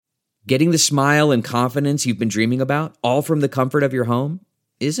Getting the smile and confidence you've been dreaming about, all from the comfort of your home,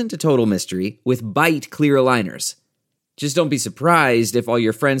 isn't a total mystery with Bite clear aligners. Just don't be surprised if all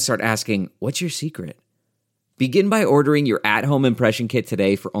your friends start asking, "What's your secret?" Begin by ordering your at-home impression kit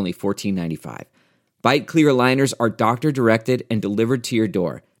today for only $14.95. Bite clear aligners are doctor-directed and delivered to your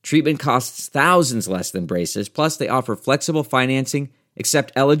door. Treatment costs thousands less than braces, plus they offer flexible financing,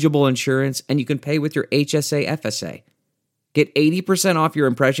 accept eligible insurance, and you can pay with your HSA FSA. Get 80% off your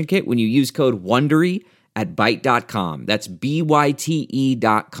impression kit when you use code WONDERY at Byte.com. That's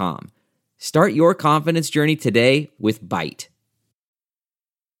BYTE.com. Start your confidence journey today with Byte.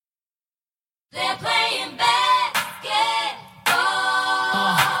 They're playing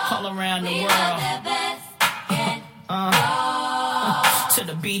basketball all around the world. To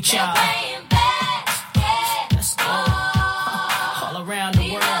the beach, y'all. Let's go. All around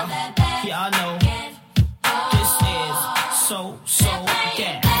the world. Y'all know this is so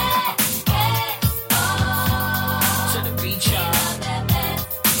yeah. To the beach, y'all.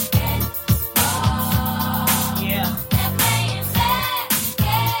 Yeah.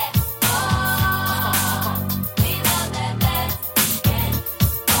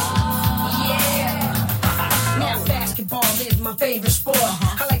 Now basketball is my favorite sport.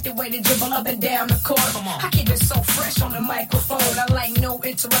 I like the way they dribble up and down the court. I keep it so fresh on the microphone. I like no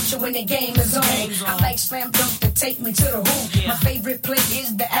interruption when the game is on. I like slam dunk to take me to the hoop. My favorite play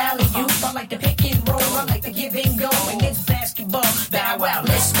is the alley-oop. I like the pick and roll. I like the give and go. And it's basketball. Bow wow,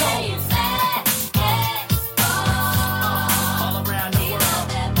 let's go. All around the world.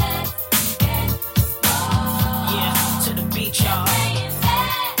 Yeah, to the beach, y'all.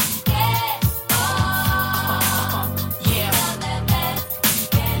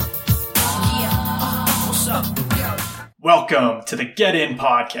 Welcome to the Get In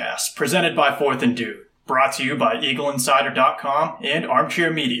Podcast, presented by Fourth and Dude, brought to you by EagleInsider.com and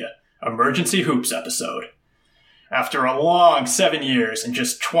Armchair Media, Emergency Hoops episode. After a long 7 years and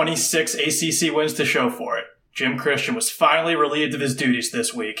just 26 ACC wins to show for it, Jim Christian was finally relieved of his duties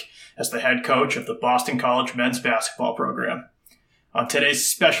this week as the head coach of the Boston College men's basketball program. On today's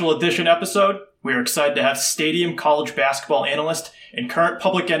special edition episode, we are excited to have Stadium College basketball analyst and current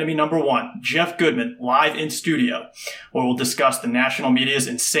public enemy number one, Jeff Goodman, live in studio, where we'll discuss the national media's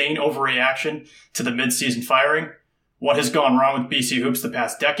insane overreaction to the midseason firing, what has gone wrong with BC Hoops the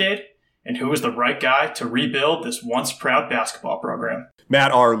past decade, and who is the right guy to rebuild this once proud basketball program.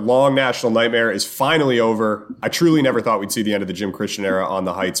 Matt, our long national nightmare is finally over. I truly never thought we'd see the end of the Jim Christian era on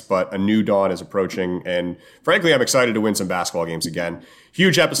the Heights, but a new dawn is approaching, and frankly, I'm excited to win some basketball games again.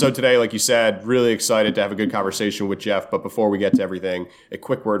 Huge episode today, like you said. Really excited to have a good conversation with Jeff, but before we get to everything, a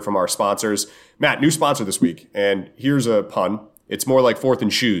quick word from our sponsors. Matt, new sponsor this week, and here's a pun. It's more like Fourth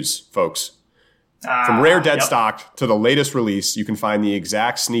and Shoes, folks. From rare dead stock to the latest release, you can find the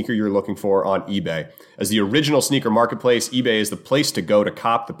exact sneaker you're looking for on eBay. As the original sneaker marketplace, eBay is the place to go to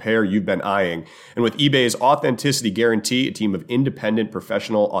cop the pair you've been eyeing. And with eBay's authenticity guarantee, a team of independent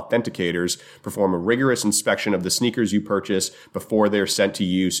professional authenticators perform a rigorous inspection of the sneakers you purchase before they're sent to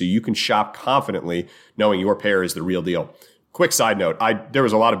you, so you can shop confidently knowing your pair is the real deal. Quick side note, there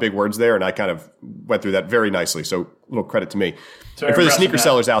was a lot of big words there, and I kind of went through that very nicely, so a little credit to me. And for the sneaker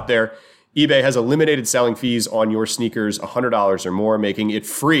sellers out there, eBay has eliminated selling fees on your sneakers $100 or more, making it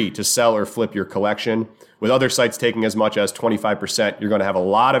free to sell or flip your collection. With other sites taking as much as 25%, you're going to have a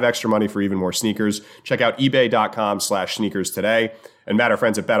lot of extra money for even more sneakers. Check out ebay.com/sneakers today. And Matt, our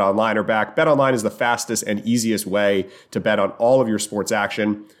friends at BetOnline are back. BetOnline is the fastest and easiest way to bet on all of your sports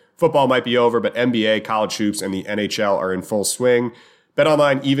action. Football might be over, but NBA, college hoops, and the NHL are in full swing.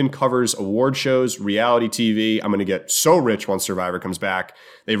 BetOnline even covers award shows, reality TV. I'm going to get so rich once Survivor comes back.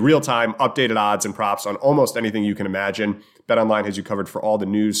 They have real-time, updated odds and props on almost anything you can imagine. BetOnline has you covered for all the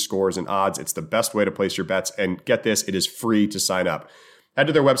news, scores, and odds. It's the best way to place your bets. And get this, it is free to sign up. Head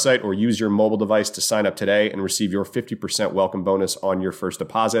to their website or use your mobile device to sign up today and receive your 50% welcome bonus on your first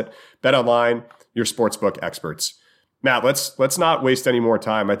deposit. BetOnline, your sportsbook experts. Matt, let's not waste any more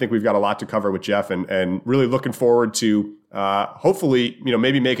time. I think we've got a lot to cover with Jeff, and really looking forward to hopefully,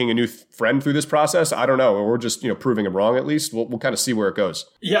 maybe making a new friend through this process. I don't know, or just proving him wrong at least. We'll kind of see where it goes.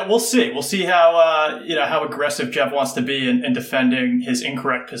 Yeah, we'll see. We'll see how how aggressive Jeff wants to be in defending his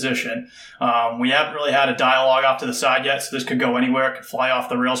incorrect position. We haven't really had a dialogue off to the side yet, so this could go anywhere. It could fly off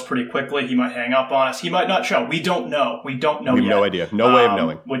the rails pretty quickly. He might hang up on us. He might not show. We don't know. We have yet. No idea. No way of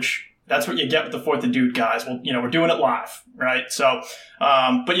knowing. That's what you get with the Fourth and Dude guys. Well, we're doing it live, right? So,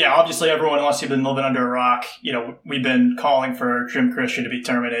 but yeah, obviously everyone, unless you've been living under a rock, we've been calling for Jim Christian to be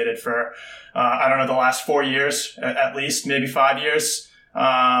terminated for, I don't know, the last 4 years, at least, maybe 5 years.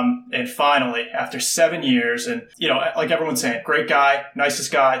 And finally, after 7 years, and, like everyone's saying, great guy,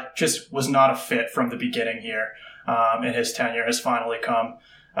 nicest guy, just was not a fit from the beginning here. And his tenure has finally come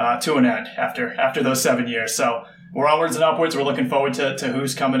to an end after those 7 years. So we're onwards and upwards. We're looking forward to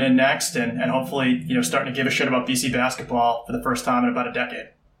who's coming in next and hopefully, starting to give a shit about BC basketball for the first time in about a decade.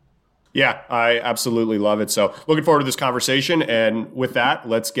 Yeah, I absolutely love it. So looking forward to this conversation. And with that,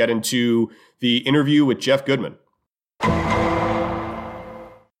 let's get into the interview with Jeff Goodman.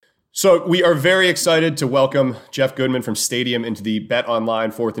 So we are very excited to welcome Jeff Goodman from Stadium into the Bet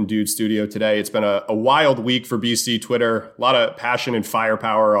Online 4th and Dude studio today. It's been a wild week for BC Twitter, a lot of passion and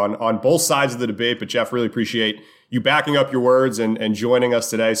firepower on both sides of the debate. But Jeff, really appreciate you backing up your words and joining us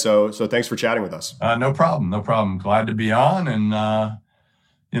today. So thanks for chatting with us. No problem. Glad to be on. And,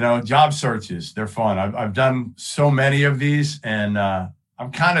 job searches, they're fun. I've done so many of these and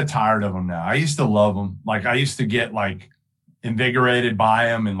I'm kind of tired of them now. I used to love them. Like I used to get invigorated by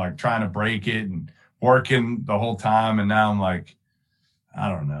them and trying to break it and working the whole time. And now I'm like, I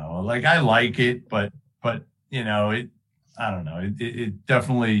don't know. I like it, but I don't know. It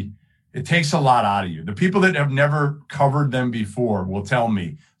definitely, it takes a lot out of you. The people that have never covered them before will tell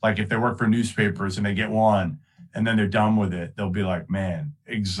me, if they work for newspapers and they get one and then they're done with it, they'll be like, man,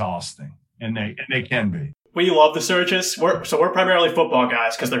 exhausting. And they can be. We love the searches. We're primarily football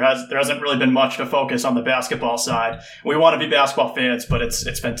guys because there hasn't really been much to focus on the basketball side. We want to be basketball fans, but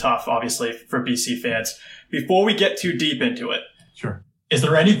it's been tough, obviously, for BC fans. Before we get too deep into it, sure. Is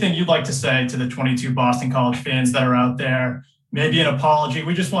there anything you'd like to say to the 22 Boston College fans that are out there? Maybe an apology.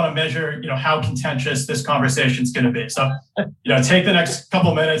 We just want to measure, how contentious this conversation is going to be. So, take the next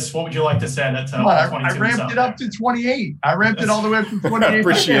couple minutes. What would you like to say that I ramped it up to 28. I ramped it all the way up to 28.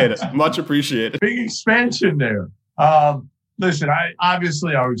 Appreciate it. Much appreciated. Big expansion there. Listen, I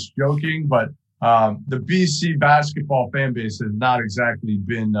was joking, but the BC basketball fan base has not exactly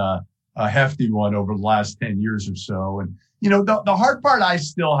been a hefty one over the last 10 years or so. And, the hard part I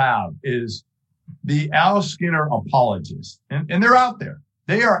still have is the Al Skinner apologists, and they're out there.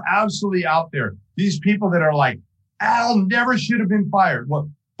 They are absolutely out there. These people that are like, Al never should have been fired.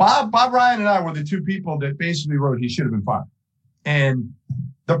 Well, Bob Ryan and I were the two people that basically wrote he should have been fired. And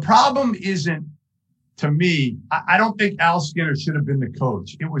the problem isn't, to me, I don't think Al Skinner should have been the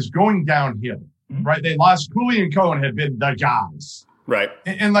coach. It was going downhill, right? They lost. Cooley and Cohen had been the guys. Right.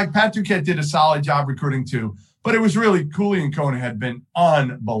 And Pat Duquette did a solid job recruiting too, but it was really Cooley and Cohen had been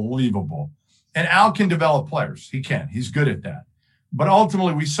unbelievable. And Al can develop players. He can. He's good at that. But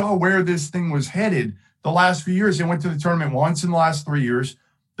ultimately, we saw where this thing was headed the last few years. They went to the tournament once in the last 3 years.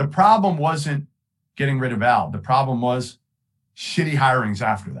 The problem wasn't getting rid of Al. The problem was shitty hirings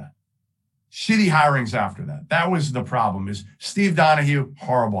after that. That was the problem. Is Steve Donahue,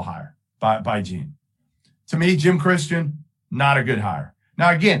 horrible hire by Gene. To me, Jim Christian, not a good hire.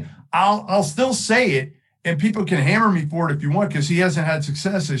 Now, again, I'll still say it. And people can hammer me for it if you want, because he hasn't had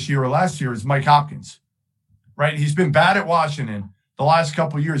success this year or last year, is Mike Hopkins, right? He's been bad at Washington the last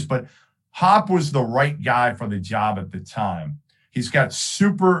couple of years, but Hop was the right guy for the job at the time. He's got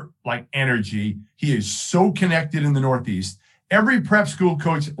super energy. He is so connected in the Northeast. Every prep school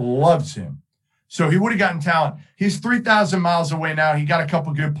coach loves him. So he would have gotten talent. He's 3,000 miles away now. He got a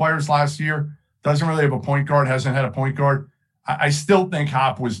couple good players last year. Doesn't really have a point guard, hasn't had a point guard. I still think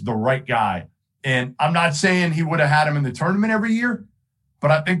Hop was the right guy. And I'm not saying he would have had him in the tournament every year,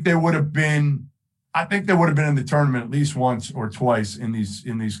 but I think they would have been in the tournament at least once or twice in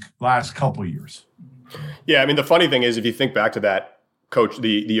these last couple of years. Yeah, I mean, the funny thing is, if you think back to that coach,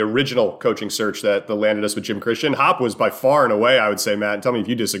 the original coaching search that landed us with Jim Christian, Hop was by far and away, I would say, Matt, and tell me if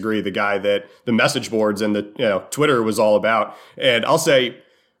you disagree, the guy that the message boards and the Twitter was all about. And I'll say,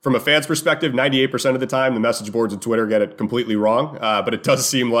 from a fan's perspective, 98% of the time, the message boards and Twitter get it completely wrong. But it does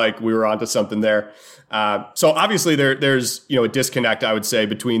seem like we were onto something there. So obviously there's a disconnect, I would say,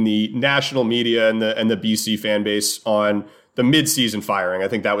 between the national media and the BC fan base on the midseason firing. I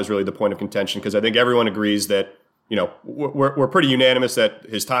think that was really the point of contention, because I think everyone agrees that we're pretty unanimous that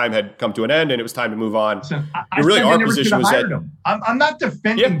his time had come to an end and it was time to move on. So really, our position was that I'm not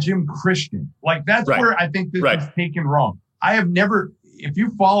defending Jim Christian. That's where I think this is taken wrong. I have never. If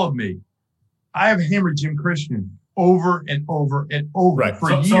you followed me, I have hammered Jim Christian over and over and over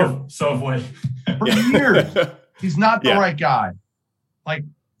for years. For years. He's not the right guy.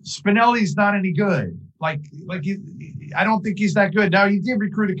 Spinelli's not any good. I don't think he's that good. Now, he did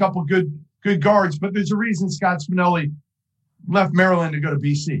recruit a couple good guards, but there's a reason Scott Spinelli left Maryland to go to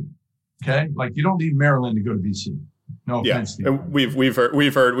BC. Okay? You don't need Maryland to go to BC. No offense. Yeah, and we've heard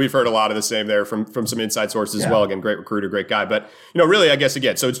a lot of the same there from some inside sources as well. Again, great recruiter, great guy. But really, I guess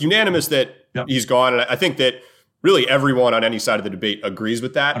again, so it's unanimous that he's gone, and I think that really everyone on any side of the debate agrees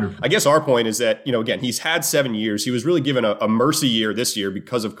with that. 100%. I guess our point is that, again, he's had 7 years. He was really given a mercy year this year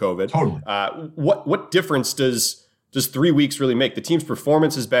because of COVID. Totally. What difference does 3 weeks really make? The team's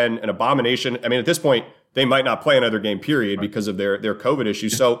performance has been an abomination. I mean, at this point, they might not play another game, period, because of their COVID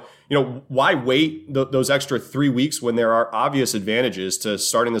issues. So, why wait those extra 3 weeks when there are obvious advantages to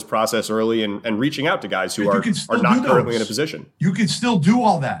starting this process early and reaching out to guys who are not currently in a position? You could still do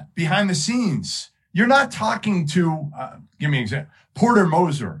all that behind the scenes. You're not talking to, give me an example, Porter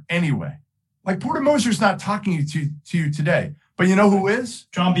Moser anyway. Like Porter Moser's not talking to you today. But you know who is?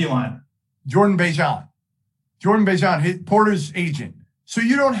 John Beeline. Jordan Bejan. Jordan Bejan, Porter's agent. So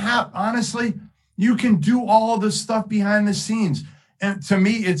you don't have, honestly, you can do all of this stuff behind the scenes. And to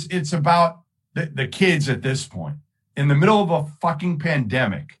me, it's about the kids at this point. In the middle of a fucking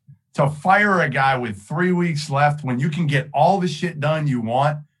pandemic, to fire a guy with 3 weeks left when you can get all the shit done you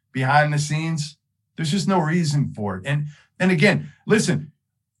want behind the scenes, there's just no reason for it. And again, listen,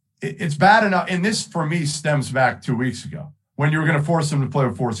 it's bad enough. And this, for me, stems back 2 weeks ago when you were going to force them to play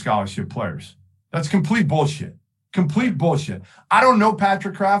with 4 scholarship players. That's complete bullshit. Complete bullshit. I don't know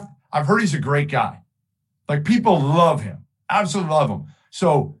Patrick Kraft. I've heard he's a great guy. Like, people love him. Absolutely love him.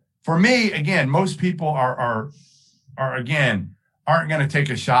 So for me, again, most people aren't going to take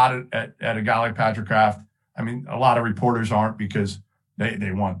a shot at a guy like Patrick Kraft. I mean, a lot of reporters aren't because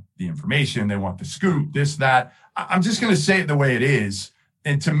they want the information. They want the scoop, this, that. I'm just going to say it the way it is.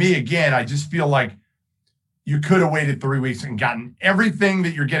 And to me, again, I just feel like you could have waited 3 weeks and gotten everything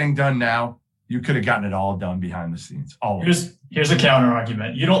that you're getting done now. You could have gotten it all done behind the scenes. Here's a counter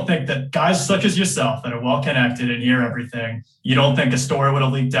argument. You don't think that guys such as yourself that are well connected and hear everything, you don't think a story would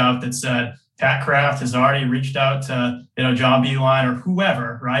have leaked out that said Pat Kraft has already reached out to John Beeline or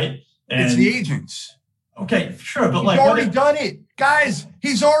whoever, right? And it's the agents. Okay, sure, but he's already done it, guys.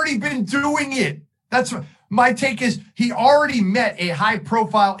 He's already been doing it. That's my take. Is he already met a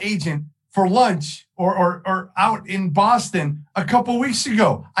high-profile agent for lunch or out in Boston a couple weeks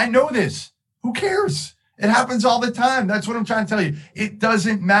ago? I know this. Who cares? It happens all the time. That's what I'm trying to tell you. It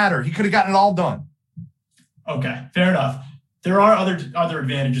doesn't matter. He could have gotten it all done. Okay, fair enough. There are other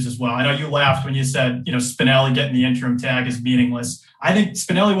advantages as well. I know you laughed when you said, Spinelli getting the interim tag is meaningless. I think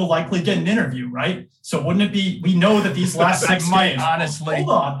Spinelli will likely get an interview, right? So wouldn't it be, we know that these last 6 games, honestly.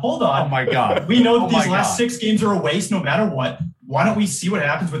 Hold on. Oh my God. We know that these last 6 games are a waste no matter what. Why don't we see what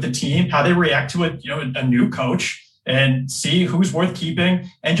happens with the team, how they react to a new coach, and see who's worth keeping?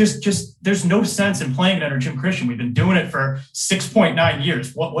 And just there's no sense in playing it under Jim Christian. We've been doing it for 6.9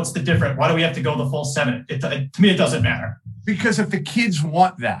 years. What's the difference? Why do we have to go the full 7? To me, it doesn't matter. Because if the kids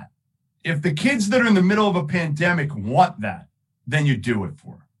want that, if the kids that are in the middle of a pandemic want that, then you do it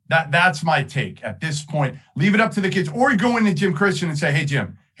for them. That's my take at this point. Leave it up to the kids, or you go into Jim Christian and say, hey,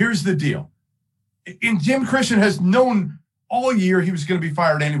 Jim, here's the deal. And Jim Christian has known all year he was going to be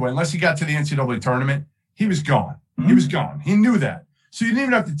fired anyway, unless he got to the NCAA tournament. He was gone. Mm-hmm. He was gone. He knew that. So you didn't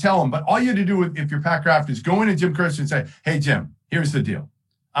even have to tell him. But all you had to do if you're Pat Kraft is go into Jim Christian and say, hey, Jim, here's the deal.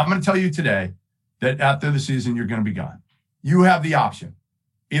 I'm going to tell you today that after the season, you're going to be gone. You have the option.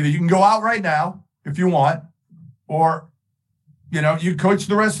 Either you can go out right now if you want, or, you coach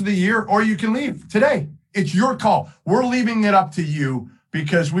the rest of the year, or you can leave today. It's your call. We're leaving it up to you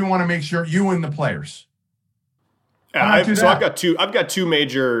because we want to make sure you and the players. I've got two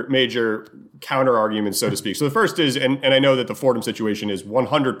major counter arguments, so to speak. So the first is, and I know that the Fordham situation is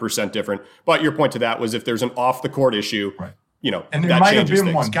 100% different, but your point to that was if there's an off the court issue, right. And there might have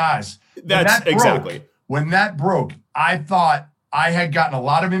been one, guys. When that broke, I thought I had gotten a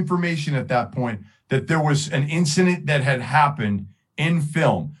lot of information at that point that there was an incident that had happened in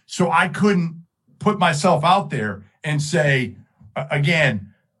film. So I couldn't put myself out there and say,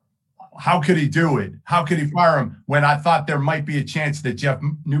 again, how could he do it? How could he fire him when I thought there might be a chance that Jeff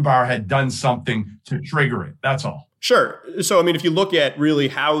Neubauer had done something to trigger it? That's all. Sure. So, I mean, if you look at really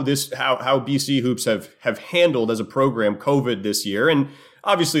how BC Hoops have handled as a program COVID this year, and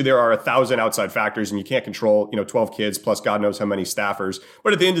obviously there are 1,000 outside factors and you can't control, 12 kids plus God knows how many staffers.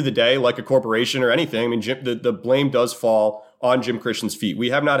 But at the end of the day, like a corporation or anything, I mean, the blame does fall on Jim Christian's feet. We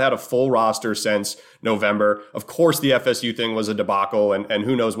have not had a full roster since November. Of course, the FSU thing was a debacle, and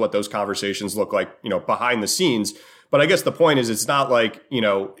who knows what those conversations look like, behind the scenes. But I guess the point is, it's not like,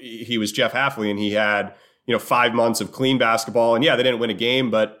 he was Jeff Hafley and he had, 5 months of clean basketball. And yeah, they didn't win a game,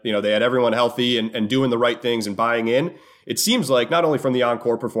 but, they had everyone healthy and doing the right things and buying in. It seems like not only from the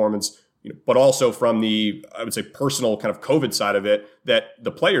on-court performance, but also from the, I would say, personal kind of COVID side of it, that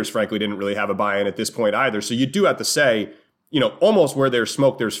the players, frankly, didn't really have a buy-in at this point either. So you do have to say, almost where there's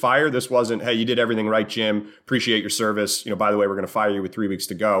smoke, there's fire. This wasn't, hey, you did everything right, Jim. Appreciate your service. By the way, we're going to fire you with 3 weeks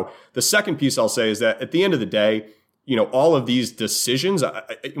to go. The second piece I'll say is that at the end of the day, all of these decisions,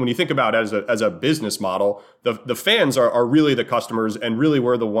 when you think about it as a business model, the fans are really the customers, and really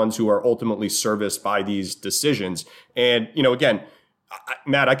we're the ones who are ultimately serviced by these decisions. And, again,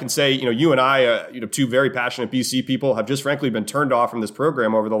 Matt, I can say, you and I, two very passionate BC people, have just frankly been turned off from this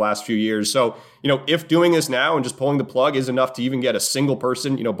program over the last few years. So, if doing this now and just pulling the plug is enough to even get a single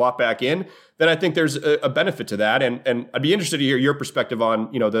person, bought back in, then I think there's a benefit to that. And I'd be interested to hear your perspective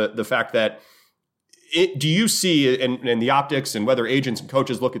on, the fact that do you see in the optics and whether agents and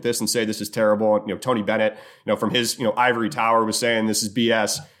coaches look at this and say this is terrible? Tony Bennett, from his, ivory tower was saying this is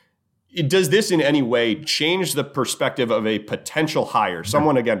BS. Does this in any way change the perspective of a potential hire?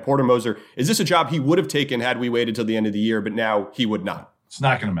 Someone, again, Porter Moser, is this a job he would have taken had we waited till the end of the year, but now he would not? It's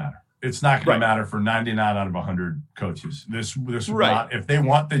not going to matter. It's not going to matter for 99 out of 100 coaches. This not, if they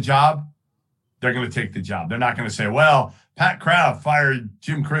want the job, they're going to take the job. They're not going to say, well, Pat Kraft fired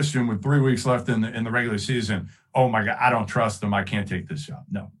Jim Christian with 3 weeks left in the regular season. Oh my God, I don't trust them. I can't take this job.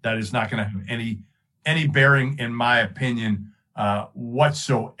 No, that is not going to have any bearing, in my opinion,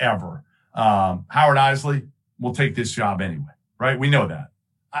 whatsoever. Howard Isley will take this job anyway, right? We know that.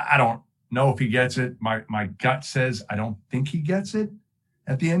 I don't know if he gets it. My gut says I don't think he gets it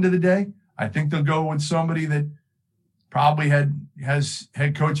at the end of the day. I think they'll go with somebody that probably has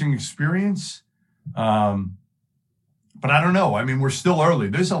head coaching experience. But I don't know. I mean, we're still early.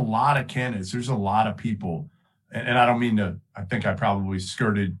 There's a lot of candidates. There's a lot of people. And I don't mean to, I think I probably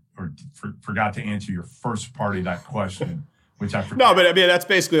skirted or forgot to answer your first part of that question, which I forgot. No, but I mean, that's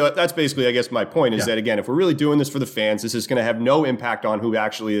basically, I guess my point is that, again, if we're really doing this for the fans, this is going to have no impact on who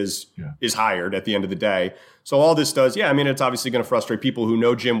actually is hired at the end of the day. So all this does, it's obviously going to frustrate people who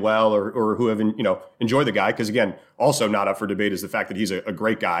know Jim well or who have, enjoyed the guy. Because again, also not up for debate is the fact that he's a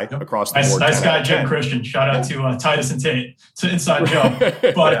great guy across the board. Nice guy, Jim Christian. Shout out to Titus and Tate, to Inside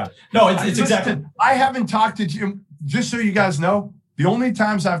Joe. But no, it's exactly. I haven't talked to Jim, just so you guys know, the only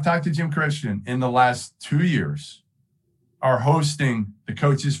times I've talked to Jim Christian in the last 2 years are hosting the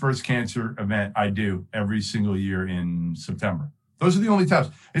Coaches First Cancer event I do every single year in September. Those are the only times.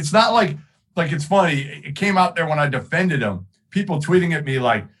 It's not like it's funny. It came out there when I defended him. People tweeting at me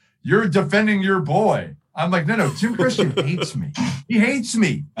like, you're defending your boy. I'm like, no, Jim Christian hates me. He hates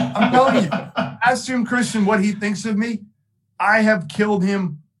me. I'm telling you. Ask Jim Christian what he thinks of me. I have killed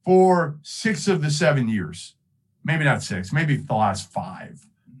him for 6 of the 7 years. Maybe not 6, maybe the last 5.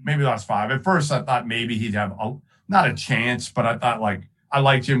 At first, I thought maybe he'd have not a chance, but I thought I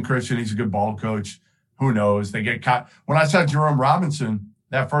like Jim Christian. He's a good ball coach. Who knows? They get caught. When I saw Jerome Robinson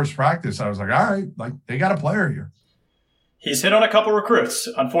that first practice, I was like, all right, they got a player here. He's hit on a couple recruits.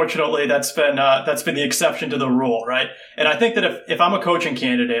 Unfortunately, that's been the exception to the rule, right? And I think that if I'm a coaching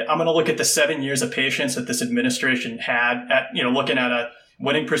candidate, I'm going to look at the 7 years of patience that this administration had at, looking at a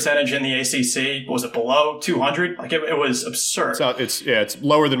winning percentage in the ACC. Was it below 200? It was absurd. It's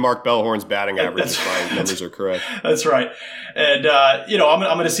lower than Mark Bellhorn's batting average, if my numbers are correct. That's right. And, I'm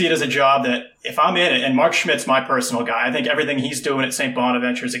going to see it as a job that if I'm in it, and Mark Schmidt's my personal guy, I think everything he's doing at St.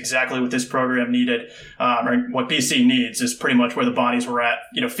 Bonaventure is exactly what this program needed, or what BC needs is pretty much where the Bonnies were at,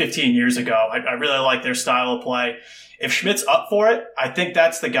 15 years ago. I really like their style of play. If Schmidt's up for it, I think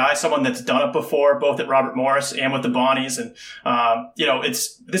that's the guy, someone that's done it before, both at Robert Morris and with the Bonnies. And,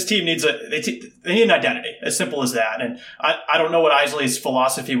 this team needs they need an identity, as simple as that. And I don't know what Isley's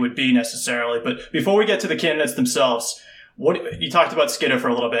philosophy would be necessarily, but before we get to the candidates themselves, you talked about Skidder for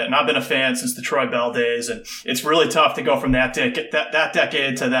a little bit, and I've been a fan since the Troy Bell days, and it's really tough to go from that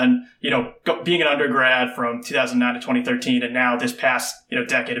decade to then, being an undergrad from 2009 to 2013, and now this past,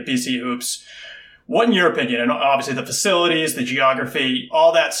 decade of BC hoops. What, in your opinion, and obviously the facilities, the geography,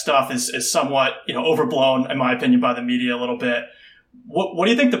 all that stuff is somewhat, overblown, in my opinion, by the media a little bit. What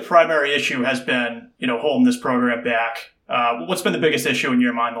do you think the primary issue has been, holding this program back? What's been the biggest issue in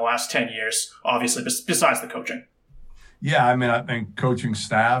your mind the last 10 years, obviously, besides the coaching? Yeah, I think coaching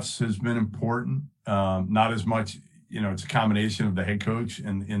staffs has been important. Not as much, it's a combination of the head coach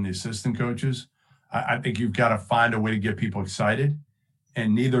and the assistant coaches. I think you've got to find a way to get people excited,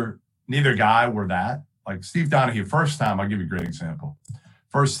 and neither guy were that. Like Steve Donahue, first time, I'll give you a great example.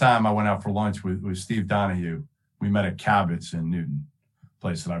 First time I went out for lunch with Steve Donahue, we met at Cabot's in Newton,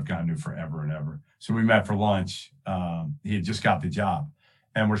 place that I've gone to forever and ever. So we met for lunch. He had just got the job,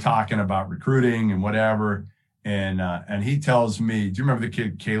 and we're talking about recruiting and whatever. And he tells me, do you remember the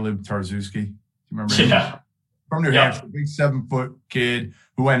kid Caleb Tarzuski? Do you remember him? Yeah. From New Hampshire, big 7-foot kid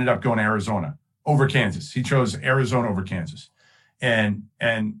who ended up going to Arizona over Kansas. He chose Arizona over Kansas. And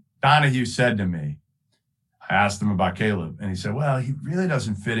Donahue said to me, I asked him about Caleb, and he said, well, he really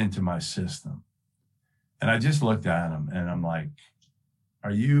doesn't fit into my system. And I just looked at him, and I'm like,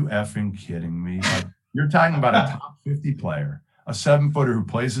 are you effing kidding me? Like, you're talking about a top 50 player, a 7-footer who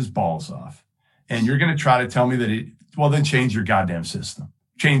plays his balls off, and you're going to try to tell me that then change your goddamn system.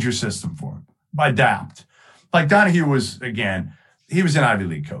 Change your system for him. Adapt. Like Donahue was, again, he was an Ivy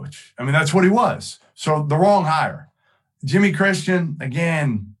League coach. I mean, that's what he was. So the wrong hire. Jimmy Christian,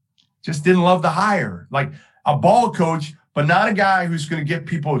 again, just didn't love the hire. Like a ball coach, but not a guy who's going to get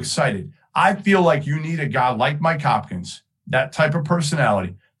people excited. I feel like you need a guy like Mike Hopkins, that type of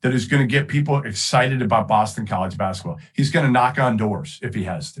personality that is going to get people excited about Boston College basketball. He's going to knock on doors if he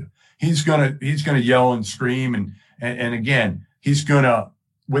has to. He's going to yell and scream. And again, he's going to,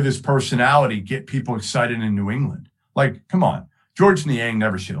 with his personality, get people excited in New England. Like, come on. George Niang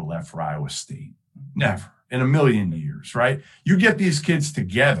never should have left for Iowa State. Never. In a million years, right? You get these kids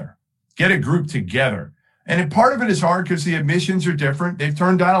together. Get a group together. And part of it is hard because the admissions are different. They've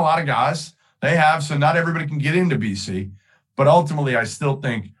turned down a lot of guys. They have, so not everybody can get into BC. But ultimately, I still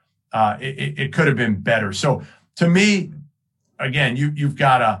think it could have been better. So to me, again, you've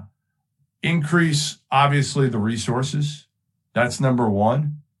got to increase, obviously, the resources. That's number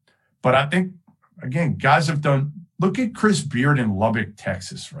one. But I think, again, guys have done – look at Chris Beard in Lubbock,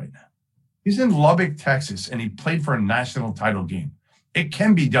 Texas right now. He's in Lubbock, Texas, and he played for a national title game. It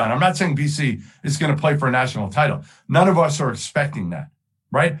can be done. I'm not saying BC is going to play for a national title. None of us are expecting that,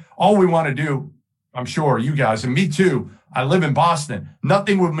 right? All we want to do, I'm sure you guys, and me too, I live in Boston.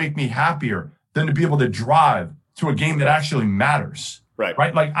 Nothing would make me happier than to be able to drive to a game that actually matters. Right.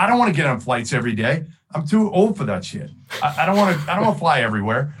 Like, I don't want to get on flights every day. I'm too old for that shit. I don't want to fly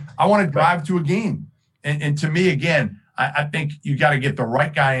everywhere. I want to drive to a game. And to me, again, I think you got to get the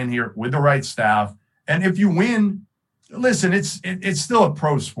right guy in here with the right staff. And if you win, listen, it's still a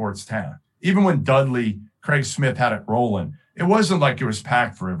pro sports town. Even when Dudley, Craig Smith had it rolling, it wasn't like it was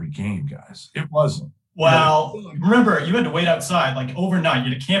packed for every game, guys. It wasn't. Well, remember, you had to wait outside like overnight.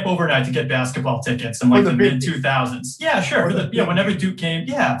 You had to camp overnight to get basketball tickets in like the mid-2000s. Yeah, sure. Whenever Duke came.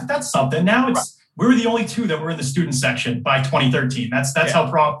 Yeah, but that's something. Now we were the only two that were in the student section by 2013. That's how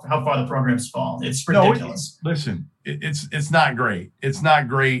far the program's fallen. It's ridiculous. It's not great. It's not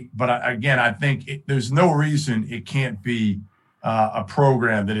great. But I think there's no reason it can't be a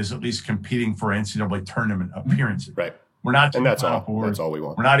program that is at least competing for NCAA tournament appearances. Right. We're not, and that's all. That's all we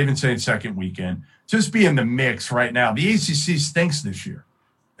want. We're not even saying second weekend. Just be in the mix right now. The ACC stinks this year,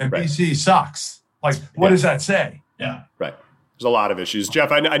 and BC sucks. Like, what does that say? Yeah, right. There's a lot of issues.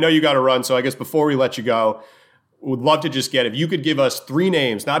 Jeff, I know you got to run, so I guess before we let you go, would love to just get, if you could give us 3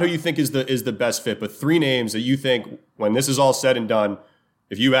 names, not who you think is the best fit, but 3 names that you think when this is all said and done,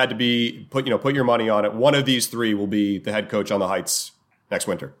 if you had to put your money on it, one of these 3 will be the head coach on the Heights next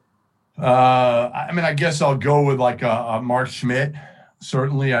winter. I guess I'll go with like a Mark Schmidt.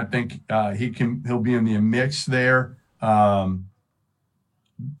 Certainly, I think he'll be in the mix there. The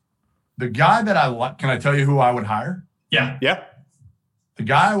guy that I like, can I tell you who I would hire? Yeah. The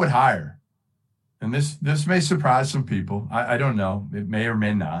guy I would hire, and this may surprise some people. I don't know. It may or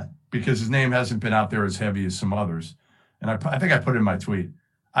may not, because his name hasn't been out there as heavy as some others. And I think I put it in my tweet.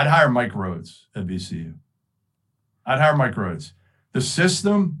 I'd hire Mike Rhodes at VCU. I'd hire Mike Rhodes. The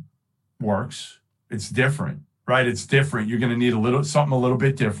system works. It's different, right? It's different. You're going to need something a little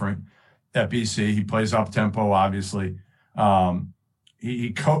bit different at BC. He plays up tempo, obviously.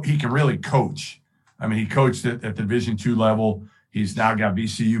 He can really coach. I mean, he coached at the Division II level. He's now got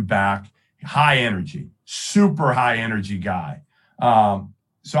VCU back. High energy, super high energy guy.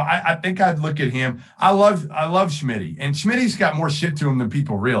 So I think I'd look at him. I love Schmitty, and Schmitty's got more shit to him than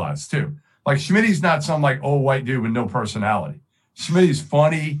people realize too. Like, Schmitty's not some like old white dude with no personality. Schmitty's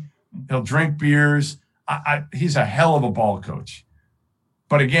funny. He'll drink beers. He's a hell of a ball coach.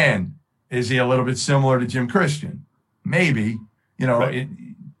 But again, is he a little bit similar to Jim Christian? Maybe,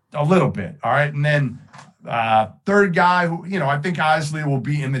 a little bit. All right. And then third guy who, I think Isley will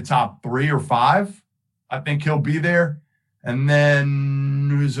be in the top 3 or 5. I think he'll be there. And then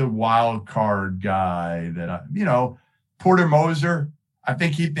who's a wild card guy that, Porter Moser. I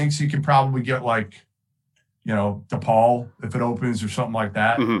think he thinks he can probably get like, DePaul if it opens or something like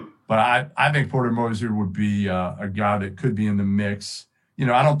that. Mm-hmm. But I think Porter Moser would be a guy that could be in the mix.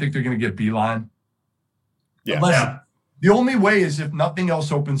 I don't think they're going to get Beeline. Yeah. The only way is if nothing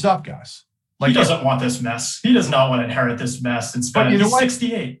else opens up, guys. Like, he doesn't want this mess. He does not want to inherit this mess and spend. He's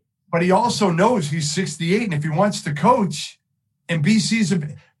 68. But he also knows he's 68, and if he wants to coach, and BC's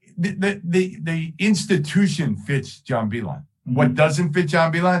the institution fits John Beeline. Mm-hmm. What doesn't fit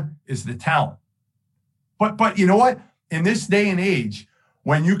John Beeline is the talent. But you know what? In this day and age,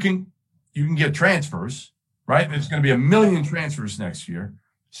 when you can get transfers, right? There's going to be a million transfers next year.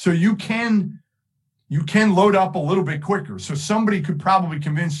 So you can load up a little bit quicker. So somebody could probably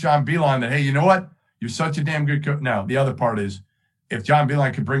convince John Beilein that, hey, you know what? You're such a damn good coach. Now, the other part is if John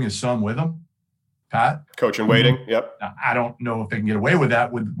Beilein could bring his son with him, Pat. Coach in waiting, yep. Now, I don't know if they can get away with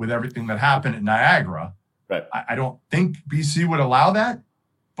that with everything that happened at Niagara. Right. I don't think BC would allow that.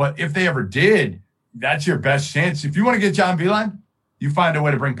 But if they ever did, that's your best chance. If you want to get John Beilein, you find a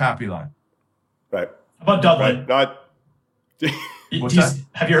way to bring Pat Beilein. Right. How about Dudley? Right. Not. What's that?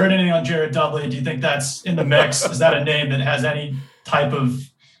 Have you heard anything on Jared Dudley? Do you think that's in the mix? Is that a name that has any type of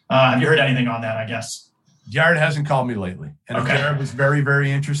have you heard anything on that, I guess? Jared hasn't called me lately. And Okay. if Jared was very, very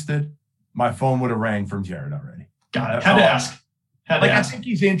interested, my phone would have rang from Jared already. Got it. Had to ask. I think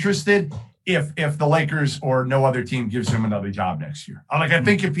he's interested if the Lakers or no other team gives him another job next year. I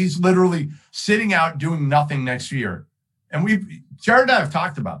think if he's literally sitting out doing nothing next year, and Jared and I have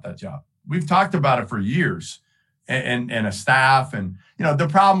talked about that job. We've talked about it for years, and a staff, and the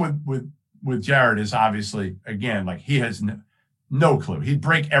problem with Jared is obviously, again, like he has no clue. He'd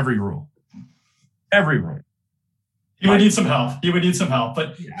break every rule. Every rule. He would need some help.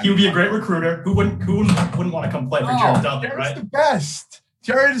 But he would be a great recruiter. Who wouldn't want to come play for Jared Dudley, Jared's right? the best.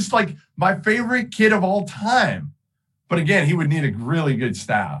 Jared is like my favorite kid of all time. But again, he would need a really good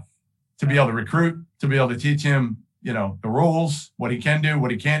staff to be able to recruit, to be able to teach him, the rules, what he can do,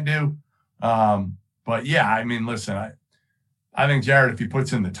 what he can't do. But yeah, I mean, listen, I think Jared, if he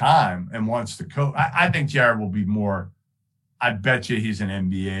puts in the time and wants to coach, I think Jared will be more. I bet you he's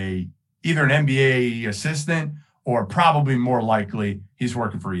either an NBA assistant, or probably more likely he's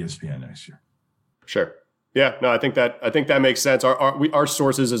working for ESPN next year. Sure. Yeah, no, I think that makes sense. Our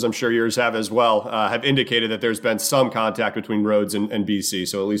sources, as I'm sure yours have as well, have indicated that there's been some contact between Rhodes and BC.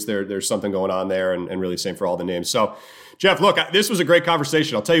 So at least there's something going on there, and really same for all the names. So, Jeff, look, this was a great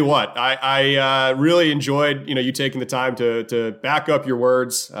conversation. I'll tell you what, I really enjoyed you taking the time to back up your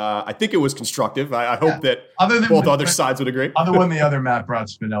words. I think it was constructive. I hope that both other sides would agree. Other than the other Matt brought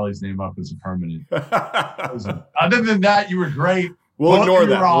Spinelli's name up as a permanent. Other than that, you were great. We'll ignore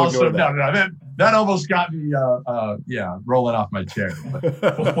that. Awesome. No, that almost got me, rolling off my chair.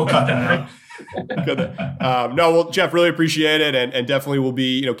 We'll cut that out. No, well, Jeff, really appreciate it, and definitely will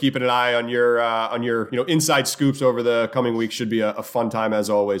be, keeping an eye on your inside scoops over the coming weeks. Should be a fun time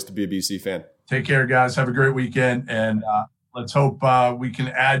as always to be a BC fan. Take care, guys. Have a great weekend, and let's hope we can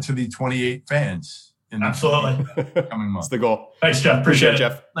add to the 28 fans in Absolutely the coming month. That's the goal. Thanks, Jeff. Appreciate it,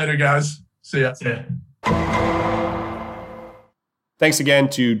 Jeff. Later, guys. See ya. Thanks again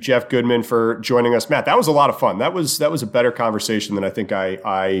to Jeff Goodman for joining us. Matt, that was a lot of fun. That was a better conversation than I think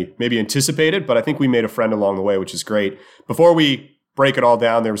I maybe anticipated, but I think we made a friend along the way, which is great. Before we break it all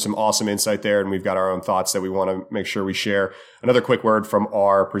down, there was some awesome insight there, and we've got our own thoughts that we want to make sure we share. Another quick word from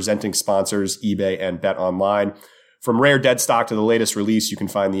our presenting sponsors, eBay and Bet Online. From rare dead stock to the latest release, you can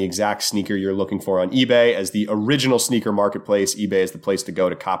find the exact sneaker you're looking for on eBay. As the original sneaker marketplace, eBay is the place to go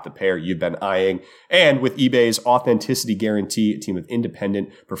to cop the pair you've been eyeing. And with eBay's authenticity guarantee, a team of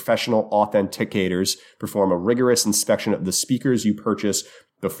independent, professional authenticators perform a rigorous inspection of the speakers you purchase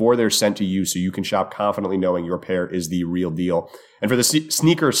before they're sent to you, so you can shop confidently knowing your pair is the real deal. And for the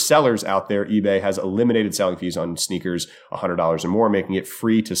sneaker sellers out there, eBay has eliminated selling fees on sneakers $100 or more, making it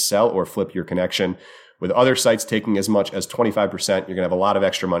free to sell or flip your connection. With other sites taking as much as 25%, you're going to have a lot of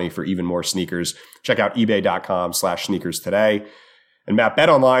extra money for even more sneakers. Check out ebay.com/sneakers today. And Matt, Bet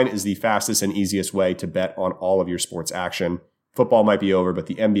Online is the fastest and easiest way to bet on all of your sports action. Football might be over, but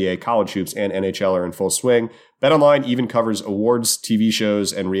the NBA, college hoops, and NHL are in full swing. Bet Online even covers awards, TV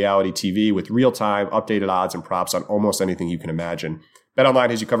shows, and reality TV with real-time, updated odds and props on almost anything you can imagine. BetOnline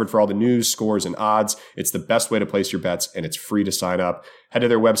has you covered for all the news, scores, and odds. It's the best way to place your bets, and it's free to sign up. Head to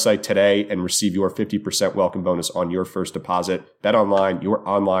their website today and receive your 50% welcome bonus on your first deposit. BetOnline, your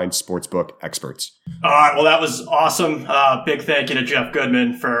online sportsbook experts. All right, well, that was awesome. Big thank you to Jeff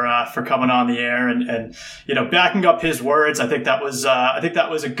Goodman for coming on the air and backing up his words. I think that was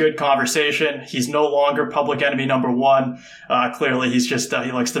a good conversation. He's no longer public enemy number one. Clearly, he's just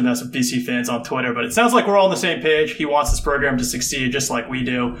he likes to mess with BC fans on Twitter. But it sounds like we're all on the same page. He wants this program to succeed just like we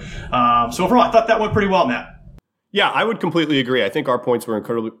do. So overall, I thought that went pretty well, Matt. Yeah, I would completely agree. I think our points were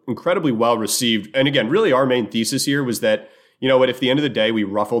incredibly well received. And again, really our main thesis here was that, at the end of the day, we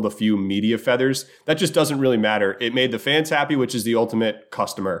ruffled a few media feathers. That just doesn't really matter. It made the fans happy, which is the ultimate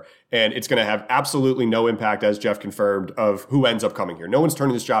customer. And it's going to have absolutely no impact, as Jeff confirmed, of who ends up coming here. No one's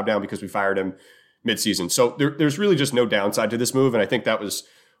turning this job down because we fired him midseason. So there's really just no downside to this move. And I think that was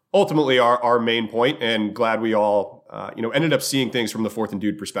ultimately our main point, and glad we all, ended up seeing things from the Fourth and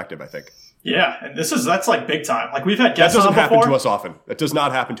Dude perspective, I think. Yeah, and that's like big time. Like we've had That guests doesn't on happen before. to us often. That does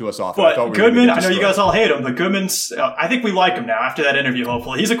not happen to us often. But I thought we were Goodman, gonna I get know you destroyed. guys all hate him, but Goodman's, I think we like him now after that interview,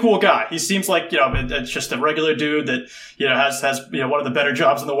 hopefully. He's a cool guy. He seems like, it's just a regular dude that, has one of the better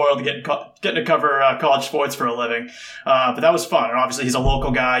jobs in the world, getting to cover college sports for a living. But that was fun. And obviously he's a local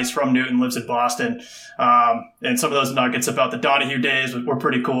guy. He's from Newton, lives in Boston. And some of those nuggets about the Donahue days were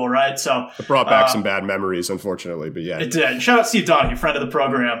pretty cool, right? So It brought back some bad memories, unfortunately, but yeah. it did. And shout out Steve Donahue, friend of the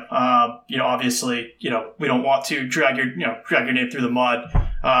program. Obviously, we don't want to drag your name through the mud,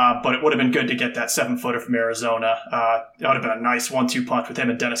 but it would have been good to get that 7-footer from Arizona. That would have been a nice 1-2 punch with him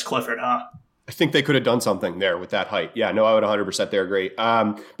and Dennis Clifford, huh? I think they could have done something there with that height. Yeah, no, I would 100% there agree.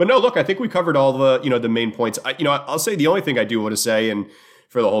 But no, look, I think we covered all the main points. I'll say the only thing I do want to say, and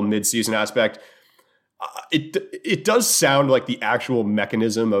for the whole midseason aspect, it does sound like the actual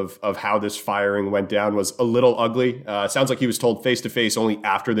mechanism of how this firing went down was a little ugly. It sounds like he was told face to face only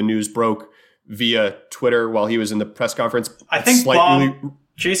after the news broke via Twitter while he was in the press conference. I think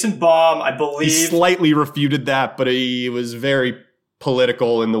Jason Baum, I believe, he slightly refuted that, but he was very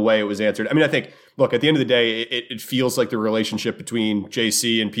political in the way it was answered. I mean, I think, look, at the end of the day, it feels like the relationship between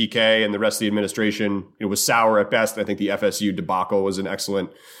JC and PK and the rest of the administration was sour at best. I think the FSU debacle was an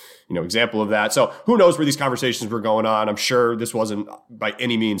excellent example of that. So who knows where these conversations were going on. I'm sure this wasn't by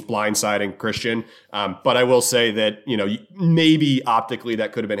any means blindsiding Christian. But I will say that, maybe optically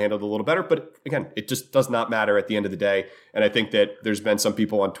that could have been handled a little better. But again, it just does not matter at the end of the day. And I think that there's been some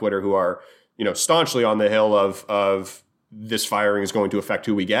people on Twitter who are, staunchly on the hill of this firing is going to affect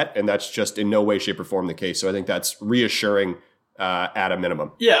who we get. And that's just in no way, shape, or form the case. So I think that's reassuring at a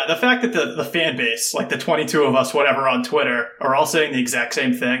minimum. Yeah, the fact that the fan base, like the 22 of us, whatever, on Twitter, are all saying the exact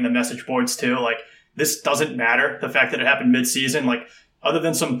same thing, the message boards too, like, this doesn't matter. The fact that it happened mid-season, like, other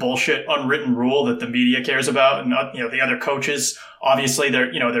than some bullshit unwritten rule that the media cares about, and the other coaches, obviously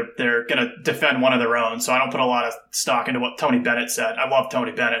they're going to defend one of their own. So I don't put a lot of stock into what Tony Bennett said. I love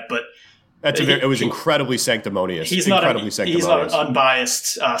Tony Bennett, but it was incredibly sanctimonious. He's not an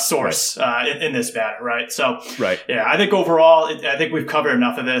unbiased source in this matter, right? So, right. Yeah, I think overall, I think we've covered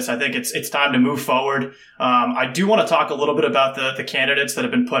enough of this. I think it's time to move forward. I do want to talk a little bit about the candidates that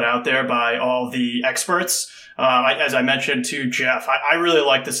have been put out there by all the experts. As I mentioned to Jeff, I really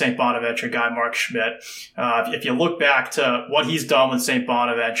like the St. Bonaventure guy, Mark Schmidt. If you look back to what he's done with St.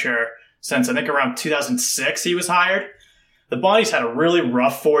 Bonaventure since, I think, around 2006 he was hired. The Bonnies had a really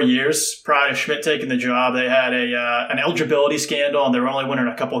rough 4 years prior to Schmidt taking the job. They had an eligibility scandal, and they were only winning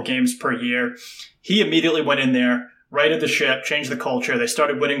a couple of games per year. He immediately went in there, righted the ship, changed the culture. They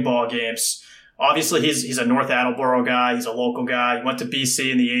started winning ball games. Obviously, he's a North Attleboro guy. He's a local guy. He went to BC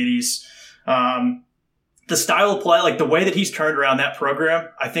in the 80s. The style of play, like the way that he's turned around that program,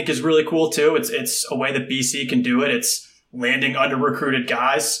 I think is really cool too. It's a way that BC can do it. It's landing under-recruited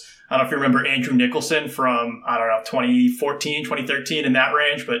guys. I don't know if you remember Andrew Nicholson from, 2014, 2013, in that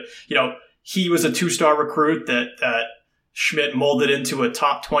range. But, he was a 2-star recruit that Schmidt molded into a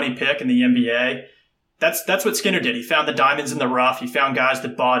top 20 pick in the NBA. That's what Skinner did. He found the diamonds in the rough. He found guys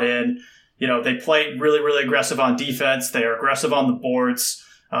that bought in. They play really, really aggressive on defense. They are aggressive on the boards.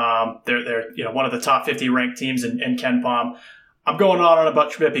 They're one of the top 50 ranked teams in Ken Palm. I'm going on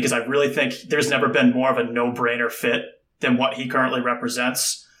about Schmidt because I really think there's never been more of a no-brainer fit than what he currently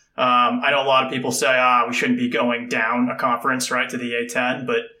represents. I know a lot of people say, we shouldn't be going down a conference, right, to the A10.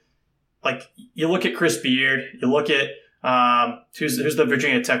 But, like, you look at Chris Beard, you look at who's the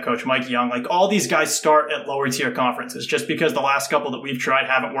Virginia Tech coach, Mike Young. Like, all these guys start at lower tier conferences. Just because the last couple that we've tried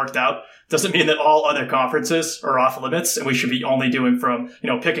haven't worked out doesn't mean that all other conferences are off limits and we should be only doing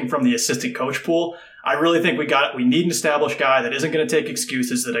picking from the assistant coach pool. I really think we need an established guy that isn't going to take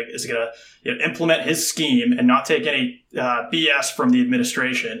excuses, that is going to implement his scheme and not take any BS from the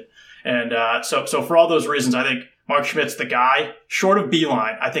administration. And so for all those reasons, I think Mark Schmidt's the guy. Short of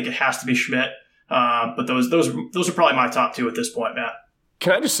Beeline, I think it has to be Schmidt. But those are probably my top two at this point, Matt.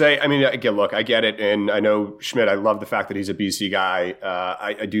 Can I just say, I mean, again, look, I get it. And I know Schmidt, I love the fact that he's a BC guy.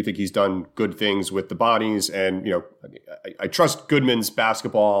 I do think he's done good things with the Bonnies. And, I trust Goodman's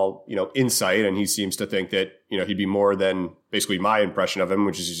basketball, insight. And he seems to think that, he'd be more than basically my impression of him,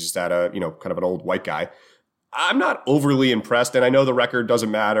 which is just that, kind of an old white guy. I'm not overly impressed. And I know the record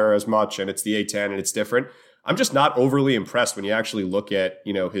doesn't matter as much and it's the A10 and it's different. I'm just not overly impressed when you actually look at,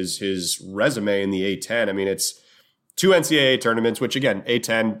 his resume in the A10. I mean, it's 2 NCAA tournaments, which again,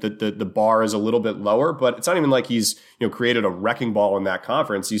 A10, the bar is a little bit lower, but it's not even like he's, created a wrecking ball in that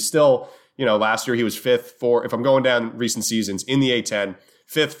conference. He's still, last year he was 5th, if I'm going down recent seasons in the A10,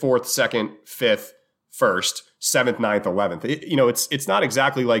 5th, 4th, 2nd, 5th, 1st. 7th, 9th, 11th. It's not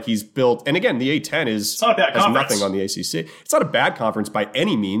exactly like he's built. And again, the A10 it's not a bad has conference. nothing on the ACC. It's not a bad conference by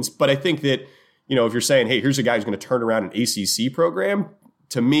any means, but I think that, if you're saying, hey, here's a guy who's going to turn around an ACC program,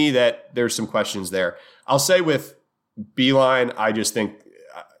 to me that there's some questions there. I'll say with Beeline, I just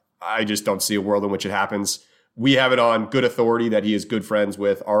don't see a world in which it happens. We have it on good authority that he is good friends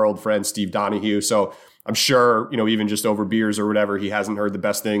with our old friend Steve Donahue. So I'm sure, even just over beers or whatever, he hasn't heard the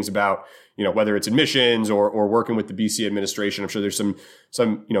best things about, whether it's admissions or working with the BC administration. I'm sure there's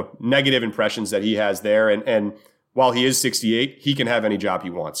some negative impressions that he has there. And while he is 68, he can have any job he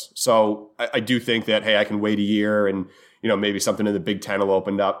wants. So I do think that, hey, I can wait a year and, maybe something in the Big Ten will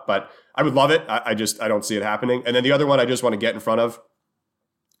open up, but I would love it. I don't see it happening. And then the other one I just want to get in front of,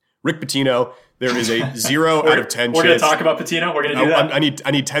 Rick Pitino. There is a 0 out of 10 chance. We're going to talk about Pitino. We're going to do that.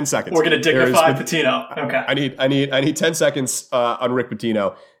 I need 10 seconds. We're going to dignify Pitino. Okay. I need 10 seconds on Rick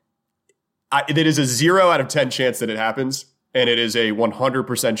Pitino. It is a 0 out of 10 chance that it happens, and it is a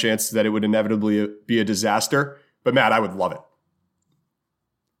 100% chance that it would inevitably be a disaster. But Matt, I would love it.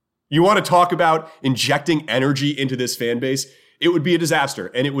 You want to talk about injecting energy into this fan base? It would be a disaster,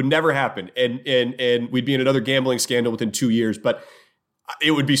 and it would never happen. And we'd be in another gambling scandal within 2 years. But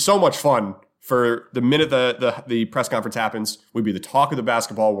it would be so much fun for the minute the press conference happens. We'd be the talk of the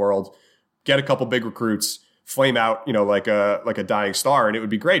basketball world, get a couple big recruits, flame out, like a dying star, and it would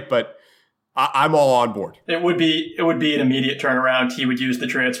be great. But I'm all on board. It would be an immediate turnaround. He would use the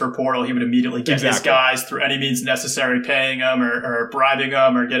transfer portal. He would immediately get his guys through any means necessary, paying them or bribing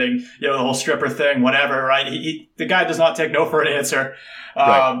them or getting the whole stripper thing, whatever. Right? The guy does not take no for an answer.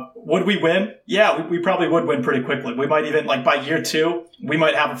 Right. Would we win? Yeah, we probably would win pretty quickly. We might even, by year 2, we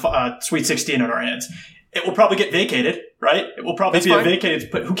might have a Sweet 16 on our hands. It will probably get vacated, right? It will probably be vacated,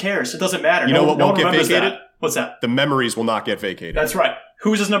 but who cares? It doesn't matter. You know what won't get vacated? What's that? The memories will not get vacated. That's right.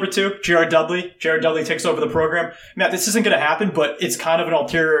 Who's his number 2? Jared Dudley. Jared Dudley takes over the program. Matt, this isn't going to happen, but it's kind of an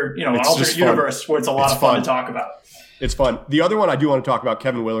alternate universe where it's a lot of fun to talk about. It's fun. The other one I do want to talk about,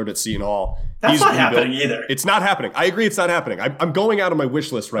 Kevin Willard at Seton Hall. That's not happening either. It's not happening. I agree it's not happening. I'm going out on my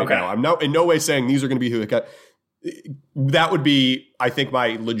wish list right now. I'm in no way saying these are going to be who got. That would be, I think,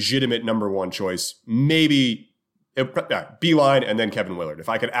 my legitimate number 1 choice. Maybe Beeline and then Kevin Willard. If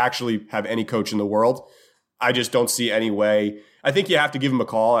I could actually have any coach in the world, I just don't see any way. I think you have to give him a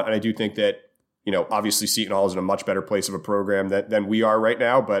call. And I do think that, obviously Seton Hall is in a much better place of a program than we are right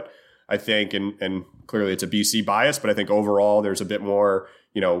now. But I think, and clearly it's a BC bias, but I think overall there's a bit more,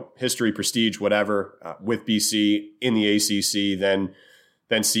 history, prestige, whatever, with BC in the ACC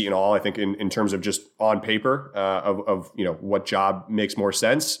than Seton Hall. I think in terms of just on paper of what job makes more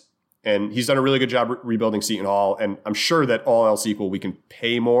sense. And he's done a really good job rebuilding Seton Hall. And I'm sure that all else equal, we can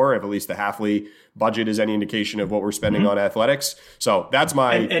pay more if at least the Hafley budget is any indication of what we're spending on athletics. So that's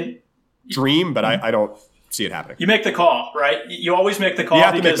my dream, but I don't see it happening. You make the call, right? You always make the call. You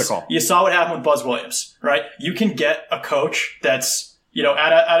have to make the call. You saw what happened with Buzz Williams, right? You can get a coach that's,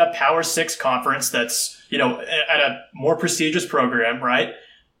 at a Power 6 conference that's, at a more prestigious program, right?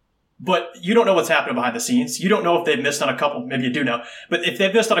 But you don't know what's happening behind the scenes. You don't know if they've missed on a couple, maybe you do know, but if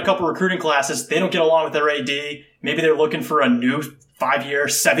they've missed on a couple recruiting classes, they don't get along with their AD. Maybe they're looking for a new 5-year,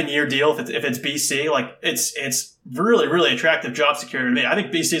 7-year deal if it's BC. It's really, really attractive job security to me. I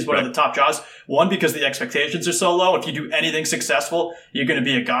think BC is one of the top jobs. One, because the expectations are so low. If you do anything successful, you're going to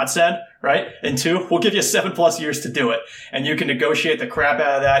be a godsend, right? And 2, we'll give you 7+ years to do it. And you can negotiate the crap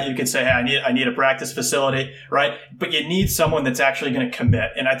out of that. You can say, hey, I need a practice facility, right? But you need someone that's actually going to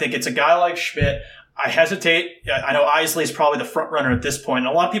commit. And I think it's a guy like Schmidt. I hesitate. I know Isley is probably the front runner at this point.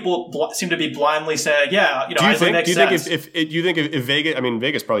 And a lot of people seem to be blindly saying, yeah, Isley makes sense. Do you think if Vegas,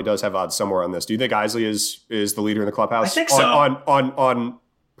 Vegas probably does have odds somewhere on this. Do you think Isley is the leader in the clubhouse? I think so. On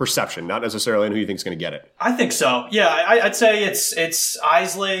perception, not necessarily on who you think is going to get it. I think so. Yeah, I'd say it's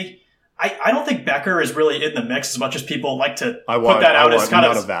Isley. I don't think Becker is really in the mix as much as people like to put that out as kind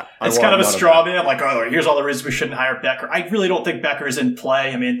of a straw man. Like, oh, here's all the reasons we shouldn't hire Becker. I really don't think Becker is in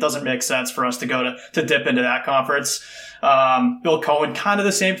play. I mean, it doesn't make sense for us to go to dip into that conference. Bill Cohen, kind of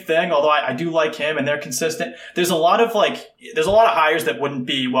the same thing, although I do like him and they're consistent. There's a lot of hires that wouldn't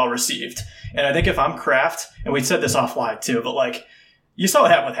be well received. And I think if I'm Kraft, and we said this offline too, but you saw what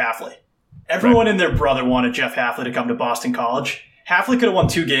happened with Hafley. Everyone and their brother wanted Jeff Hafley to come to Boston College. Hafley could have won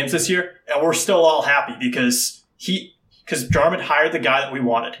 2 games this year, and we're still all happy because Jarman hired the guy that we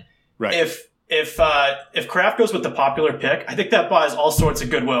wanted. Right. If Kraft goes with the popular pick, I think that buys all sorts of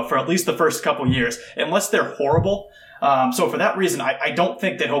goodwill for at least the first couple years, unless they're horrible. So for that reason, I don't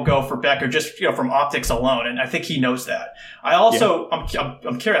think that he'll go for Becker just from optics alone, and I think he knows that. I also I'm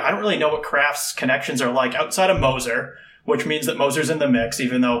curious. I don't really know what Kraft's connections are like outside of Moser. which means that Moser's in the mix,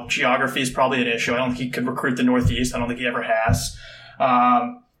 even though geography is probably an issue. I don't think he could recruit the Northeast. I don't think he ever has.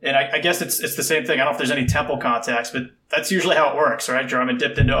 And I guess it's the same thing. I don't know if there's any Temple contacts, but that's usually how it works, right? Jarman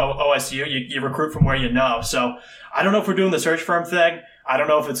dipped into OSU. You recruit from where you know. So I don't know if we're doing the search firm thing. I don't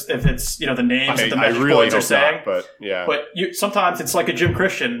know if it's the names that the message boards are saying. But yeah. But sometimes it's like a Jim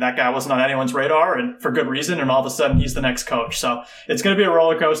Christian. That guy wasn't on anyone's radar, and for good reason. And all of a sudden, he's the next coach. So it's going to be a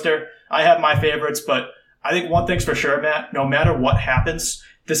roller coaster. I have my favorites, but I think one thing's for sure, Matt. No matter what happens,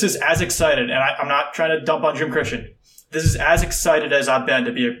 this is as excited. And I'm not trying to dump on Jim Christian. This is as excited as I've been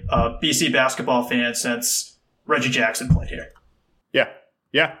to be a BC basketball fan since Reggie Jackson played here.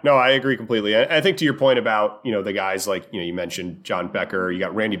 Yeah. No, I agree completely. I think to your point about, the guys like, you mentioned John Becker, you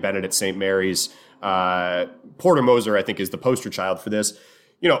got Randy Bennett at St. Mary's, Porter Moser, I think is the poster child for this.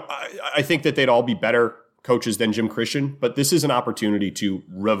 I think that they'd all be better coaches than Jim Christian, but this is an opportunity to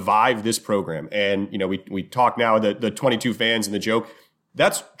revive this program. And, we talk now, the 22 fans and the joke.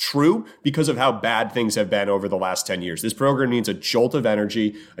 That's true because of how bad things have been over the last 10 years. This program needs a jolt of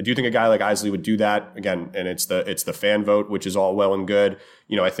energy. I do think a guy like Isley would do that again. And it's the fan vote, which is all well and good.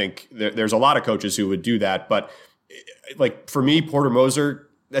 I think there's a lot of coaches who would do that, but like for me, Porter Moser,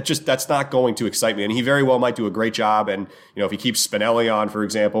 that's not going to excite me. And he very well might do a great job. And, if he keeps Spinelli on, for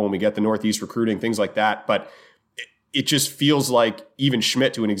example, when we get the Northeast recruiting, things like that. But it just feels like even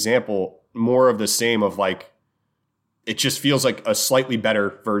Schmidt, to an example, more of the same of like, it just feels like a slightly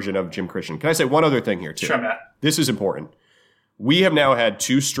better version of Jim Christian. Can I say one other thing here too? Sure, Matt. This is important. We have now had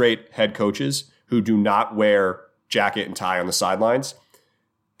 2 straight head coaches who do not wear jacket and tie on the sidelines.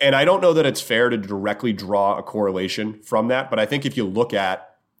 And I don't know that it's fair to directly draw a correlation from that. But I think if you look at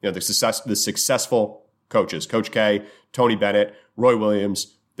the successful coaches, Coach K, Tony Bennett, Roy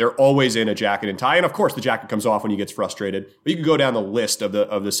Williams, they're always in a jacket and tie. And of course, the jacket comes off when he gets frustrated. But you can go down the list of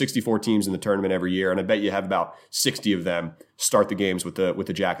the 64 teams in the tournament every year, and I bet you have about 60 of them start the games with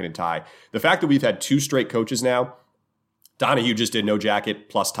the jacket and tie. The fact that we've had 2 straight coaches now, Donahue just did no jacket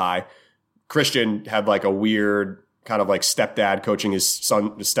plus tie. Christian had like a weird kind of like stepdad coaching his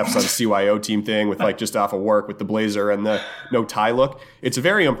stepson's CYO team thing with like just off of work with the blazer and the no tie look. It's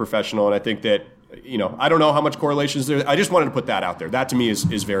very unprofessional, and I think that I don't know how much correlation is there. I just wanted to put that out there. That to me is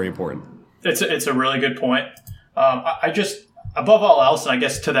very important. It's a really good point. I just, above all else, and I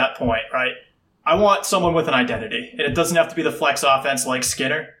guess to that point, right, I want someone with an identity. And it doesn't have to be the flex offense like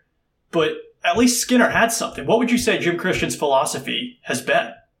Skinner, but at least Skinner had something. What would you say Jim Christian's philosophy has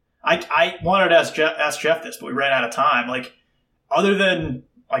been? I wanted to ask Jeff this, but we ran out of time. Like, other than,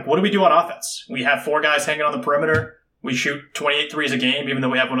 like, what do we do on offense? We have 4 guys hanging on the perimeter. We shoot 28 threes a game, even though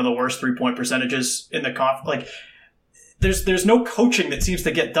we have one of the worst 3-point percentages in the conference. Like, there's no coaching that seems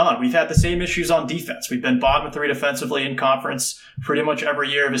to get done. We've had the same issues on defense. We've been bottom 3 defensively in conference pretty much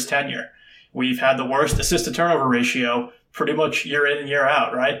every year of his tenure. We've had the worst assist-to-turnover ratio pretty much year in and year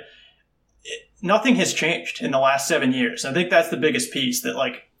out, right? Nothing has changed in the last 7 years. I think that's the biggest piece, that,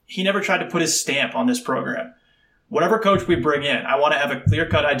 like, he never tried to put his stamp on this program. Whatever coach we bring in, I want to have a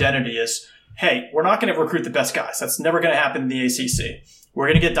clear-cut identity as, hey, we're not going to recruit the best guys. That's never going to happen in the ACC. We're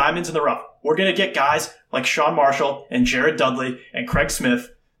going to get diamonds in the rough. We're going to get guys like Sean Marshall and Jared Dudley and Craig Smith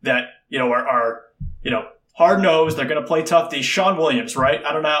that, are hard-nosed. They're going to play tough D. Sean Williams, right?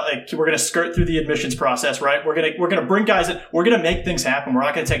 I don't know. Like, we're going to skirt through the admissions process, right? We're going to bring guys in. We're going to make things happen. We're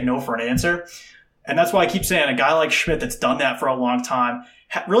not going to take no for an answer. And that's why I keep saying a guy like Schmidt that's done that for a long time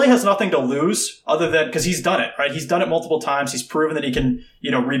really has nothing to lose other than, because he's done it, right? He's done it multiple times. He's proven that he can,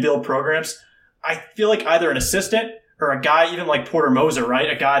 rebuild programs. I feel like either an assistant or a guy even like Porter Moser, right?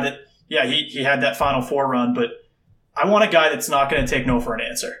 A guy that, he had that Final Four run, but I want a guy that's not going to take no for an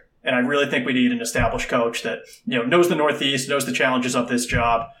answer. And I really think we need an established coach that, knows the Northeast, knows the challenges of this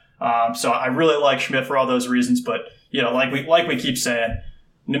job. So I really like Schmidt for all those reasons, but, like we keep saying,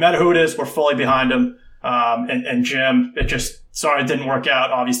 no matter who it is, we're fully behind him. And Jim, sorry it didn't work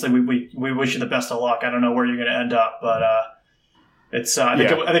out. Obviously, we wish you the best of luck. I don't know where you're going to end up, but I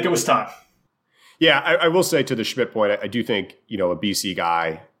think it was time. Yeah, I will say to the Schmidt point, I do think, a BC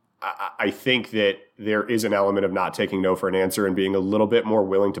guy, I think that there is an element of not taking no for an answer and being a little bit more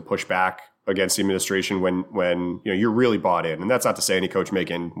willing to push back against the administration when you're really bought in. And that's not to say any coach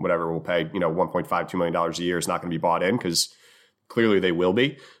making whatever will pay, $1.5-2 million a year is not going to be bought in, because clearly they will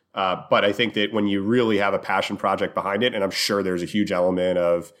be. But I think that when you really have a passion project behind it, and I'm sure there's a huge element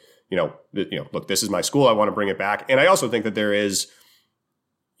of, look, this is my school, I want to bring it back. And I also think that there is,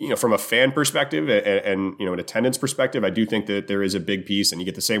 from a fan perspective and an attendance perspective, I do think that there is a big piece, and you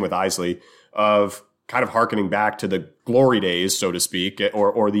get the same with Isley, of kind of hearkening back to the glory days, so to speak,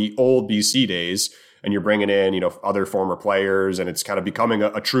 or the old BC days, and you're bringing in, other former players, and it's kind of becoming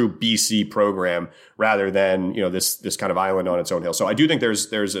a true BC program rather than, this kind of island on its own hill. So I do think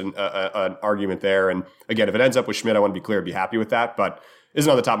there's an argument there. And again, if it ends up with Schmidt, I want to be clear, I'd be happy with that, but isn't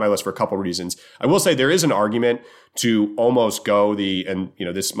on the top of my list for a couple of reasons. I will say there is an argument to almost go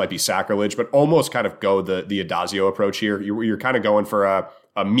this might be sacrilege, but almost kind of go the Adazio approach here. You're kind of going for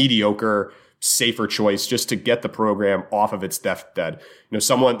a mediocre, safer choice just to get the program off of its deathbed.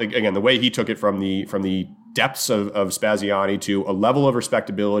 Someone, again, the way he took it from the depths of Spaziani to a level of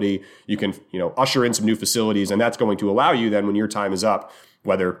respectability, you can, usher in some new facilities, and that's going to allow you then when your time is up,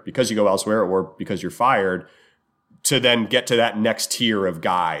 whether because you go elsewhere or because you're fired, to then get to that next tier of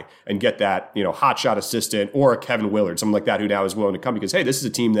guy and get that, hotshot assistant or a Kevin Willard, someone like that who now is willing to come because, hey, this is a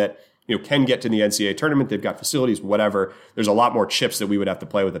team that, can get to the NCAA tournament. They've got facilities, whatever. There's a lot more chips that we would have to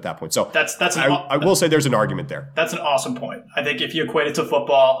play with at that point. So I will say there's an argument there. That's an awesome point. I think if you equate it to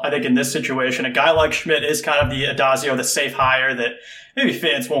football, I think in this situation, a guy like Schmidt is kind of the Adazio, the safe hire that maybe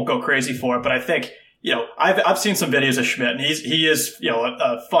fans won't go crazy for. But I think, I've seen some videos of Schmidt, and he is,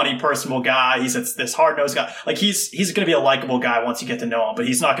 a funny, personable guy. He's this hard-nosed guy. Like, he's going to be a likable guy once you get to know him, but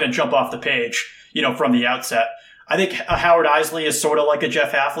he's not going to jump off the page, from the outset. I think Howard Isley is sort of like a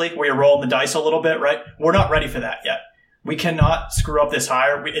Jeff Hafley, where you're rolling the dice a little bit, right? We're not ready for that yet. We cannot screw up this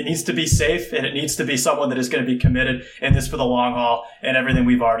hire. It needs to be safe, and it needs to be someone that is going to be committed in this for the long haul and everything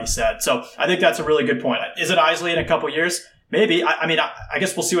we've already said. So I think that's a really good point. Is it Isley in a couple years? Maybe. I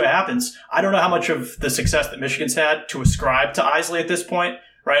guess we'll see what happens. I don't know how much of the success that Michigan's had to ascribe to Isley at this point,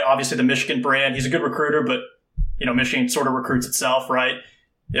 right? Obviously, the Michigan brand. He's a good recruiter, but, Michigan sort of recruits itself, right?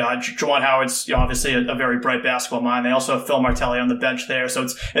 Juwan Howard's obviously a very bright basketball mind. They also have Phil Martelli on the bench there. So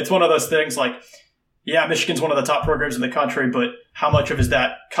it's one of those things like, yeah, Michigan's one of the top programs in the country, but how much of is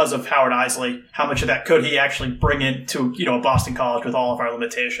that because of Howard Isley? How much of that could he actually bring into, a Boston College with all of our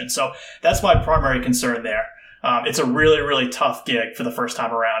limitations? So that's my primary concern there. It's a really, really tough gig for the first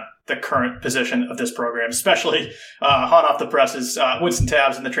time around, the current position of this program, especially hot off the presses. Winston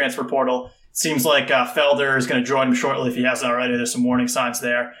Tabbs in the transfer portal. Seems like Felder is going to join him shortly if he hasn't already. There's some warning signs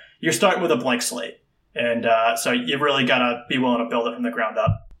there. You're starting with a blank slate. And so you really got to be willing to build it from the ground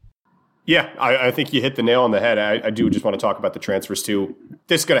up. Yeah, I think you hit the nail on the head. I do just want to talk about the transfers too.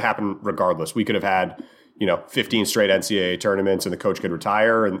 This is going to happen regardless. We could have had 15 straight NCAA tournaments and the coach could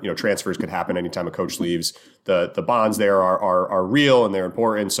retire, and, transfers could happen anytime a coach leaves. The bonds there are real and they're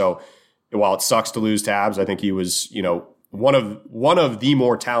important. So while it sucks to lose Tabbs, I think he was, one of the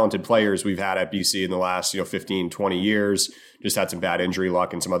more talented players we've had at BC in the last, 15, 20 years. Just had some bad injury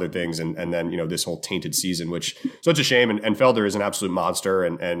luck and some other things. And then, this whole tainted season, which so it's a shame. And Felder is an absolute monster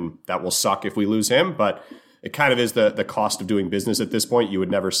and that will suck if we lose him. But it kind of is the cost of doing business at this point. You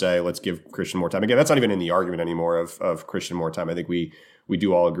would never say, let's give Christian more time. Again, that's not even in the argument anymore of Christian more time. I think we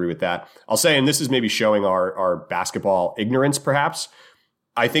do all agree with that. I'll say, and this is maybe showing our basketball ignorance, perhaps.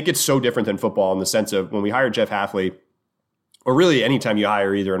 I think it's so different than football in the sense of when we hired Jeff Hafley, or really anytime you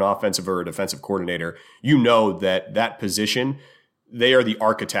hire either an offensive or a defensive coordinator, that position, they are the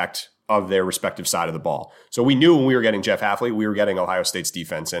architect of their respective side of the ball. So we knew when we were getting Jeff Hafley, we were getting Ohio State's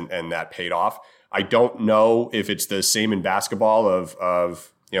defense, and that paid off. I don't know if it's the same in basketball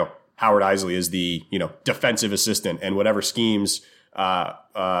of Howard Isley is the defensive assistant, and whatever schemes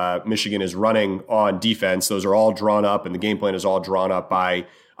Michigan is running on defense, those are all drawn up, and the game plan is all drawn up by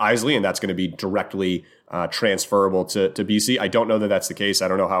Isley, and that's going to be directly transferable to BC. I don't know that that's the case. I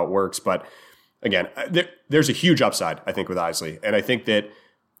don't know how it works, but again, there's a huge upside, I think, with Isley. And I think that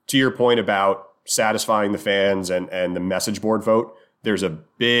to your point about satisfying the fans and the message board vote, there's a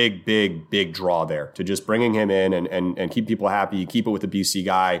big, big, big draw there to just bringing him in and keep people happy, keep it with the BC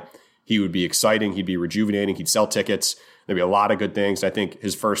guy. He would be exciting. He'd be rejuvenating. He'd sell tickets. There'd be a lot of good things. I think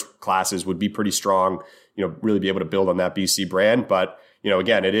his first classes would be pretty strong, really be able to build on that BC brand. But,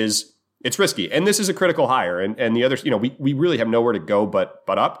 again, it's risky. And this is a critical hire. And the others, we really have nowhere to go but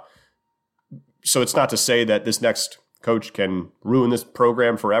up. So it's not to say that this next coach can ruin this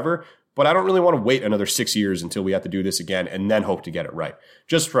program forever, but I don't really want to wait another 6 years until we have to do this again and then hope to get it right.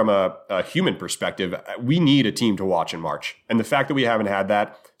 Just from a human perspective, we need a team to watch in March. And the fact that we haven't had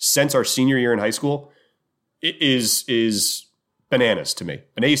that since our senior year in high school is bananas to me.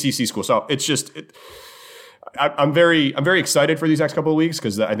 An ACC school. So it's just... I'm very excited for these next couple of weeks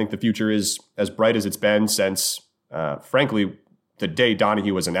because I think the future is as bright as it's been since, frankly, the day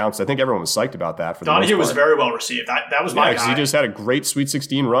Donahue was announced. I think everyone was psyched about that. For Donahue was very well received. That was my guy. He just had a great Sweet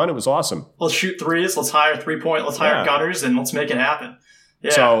 16 run. It was awesome. Let's shoot threes. Let's hire 3-point. Let's hire gunners, and let's make it happen.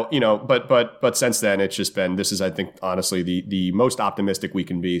 Yeah. So, but since then, it's just been, this is, I think, honestly, the most optimistic we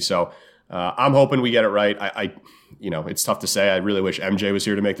can be. So I'm hoping we get it right. I it's tough to say. I really wish MJ was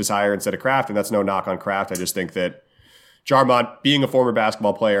here to make this hire instead of Kraft, and that's no knock on Kraft. I just think that Jarmont, being a former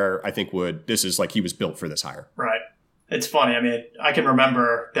basketball player, I think this is like he was built for this hire. Right. It's funny. I mean, I can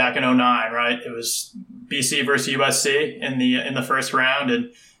remember back in 2009, right? It was BC versus USC in the first round, and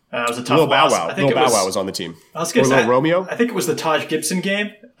it was a tough loss. I think Bow Wow was on the team. I was going to say, Romeo? I think it was the Taj Gibson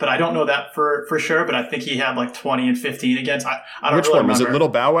game, but I don't know that for sure. But I think he had like 20 and 15 against. I don't Which really one? remember. Was it Little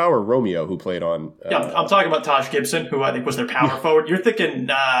Bow Wow or Romeo who played on? Yeah, I'm talking about Taj Gibson, who I think was their power forward. You're thinking,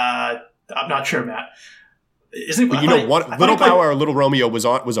 I'm not sure, Matt. Isn't it? Little Bow Wow or Little Romeo was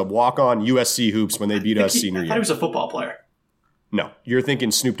a walk-on USC hoops when they beat us senior I year. thought he was a football player. No, you're thinking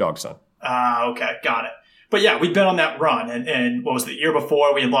Snoop Dogg's son. Okay, got it. But yeah, we've been on that run, and what was the year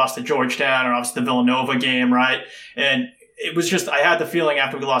before we had lost to Georgetown, or obviously the Villanova game, right? And it was just, I had the feeling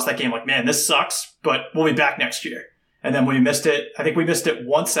after we lost that game, like, man, this sucks, but we'll be back next year. And then we missed it. I think we missed it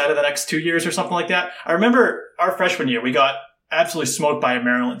once out of the next 2 years or something like that. I remember our freshman year, we got absolutely smoked by a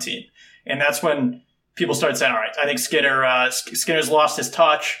Maryland team. And that's when people started saying, all right, I think Skinner's lost his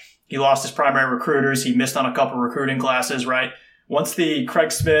touch. He lost his primary recruiters. He missed on a couple recruiting classes, right? Once the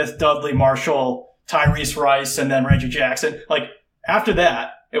Craig Smith, Dudley Marshall, Tyrese Rice, and then Reggie Jackson, like after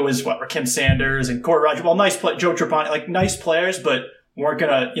that, it was Rakim Sanders and Corey Roger. Well, nice play, Joe Trapani, like nice players, but weren't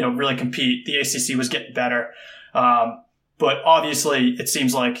gonna, really compete. The ACC was getting better. But obviously it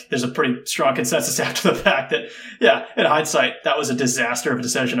seems like there's a pretty strong consensus after the fact that, yeah, in hindsight, that was a disaster of a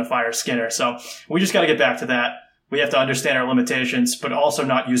decision to fire Skinner. So we just got to get back to that. We have to understand our limitations, but also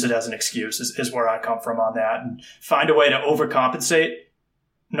not use it as an excuse is where I come from on that, and find a way to overcompensate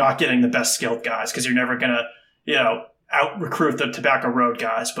not getting the best skilled guys, because you're never going to, out-recruit the Tobacco Road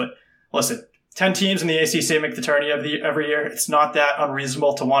guys. But listen, 10 teams in the ACC make the tourney every year. It's not that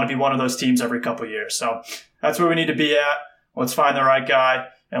unreasonable to want to be one of those teams every couple of years. So that's where we need to be at. Let's find the right guy,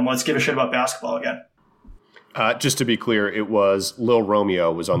 and let's give a shit about basketball again. Just to be clear, it was Lil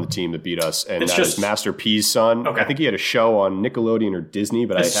Romeo was on the team that beat us, and that is Master P's son. Okay. I think he had a show on Nickelodeon or Disney,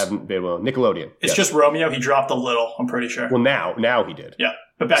 but I haven't been able to. Nickelodeon. It's just Romeo. He dropped a little, I'm pretty sure. Well, now he did. Yeah,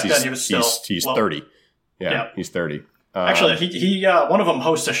 but back then he was still he's low. 30. Yeah, he's 30. Actually, he one of them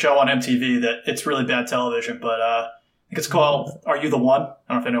hosts a show on MTV that it's really bad television, but I think it's called Are You the One? I don't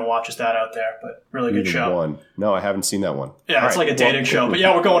know if anyone watches that out there, but really good show. One. No, I haven't seen that one. Yeah, it's like a dating show. But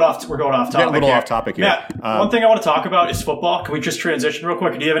yeah, we're going off topic. Get a little off topic here. Matt, one thing I want to talk about is football. Can we just transition real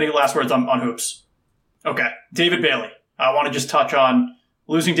quick? Do you have any last words on hoops? Okay. David Bailey. I want to just touch on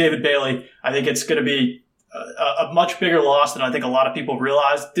losing David Bailey. I think it's going to be a much bigger loss than I think a lot of people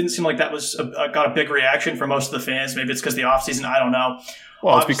realized. Didn't seem like that was got a big reaction from most of the fans. Maybe it's because the offseason. I don't know.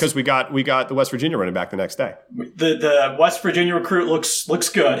 Well, it's because we got the West Virginia running back the next day. The West Virginia recruit looks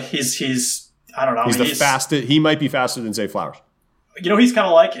good. He's I don't know. He's fastest. He might be faster than Zay Flowers. He's kind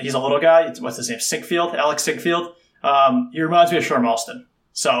of like, he's a little guy. What's his name? Alex Sinkfield. He reminds me of Sherm Alston.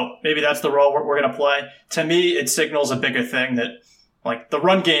 So maybe that's the role we're going to play. To me, it signals a bigger thing that, like, the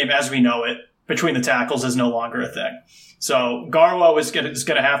run game as we know it between the tackles is no longer a thing. So Garwo is going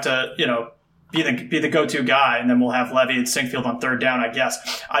to have to, be the go-to guy, and then we'll have Levy and Sinkfield on third down, I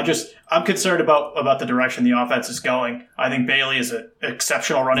guess. I'm concerned about the direction the offense is going. I think Bailey is an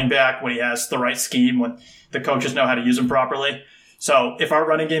exceptional running back when he has the right scheme, when the coaches know how to use him properly. So if our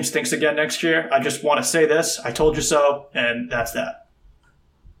running game stinks again next year, I just want to say this. I told you so, and that's that.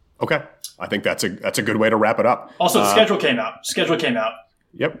 Okay. I think that's a good way to wrap it up. Also, the schedule came out.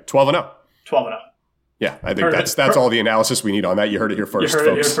 Yep, 12-0. 12-0. Yeah, I think that's all the analysis we need on that. You heard it here first, folks.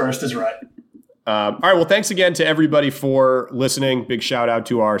 You heard it here first is right. All right, well, thanks again to everybody for listening. Big shout out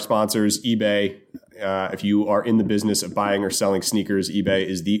to our sponsors, eBay. If you are in the business of buying or selling sneakers, eBay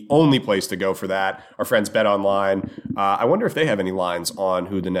is the only place to go for that. Our friends Bet Online. I wonder if they have any lines on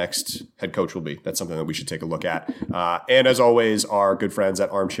who the next head coach will be. That's something that we should take a look at. And as always, our good friends at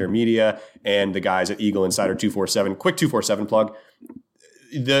Armchair Media and the guys at Eagle Insider 247. Quick 247 plug.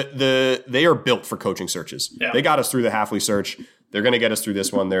 They are built for coaching searches. Yeah. They got us through the Hafley search. They're going to get us through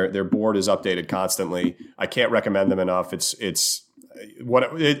this one. Their board is updated constantly. I can't recommend them enough. It's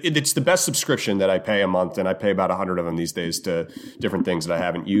the best subscription that I pay a month, and I pay about 100 of them these days to different things that I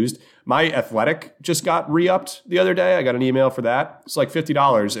haven't used. My Athletic just got re-upped the other day. I got an email for that. It's like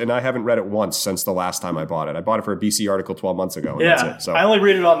 $50, and I haven't read it once since the last time I bought it. I bought it for a BC article 12 months ago. And that's it. So I only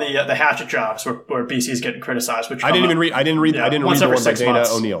read it on the Hatchet Jobs where BC is getting criticized. Which I didn't read the one by Dana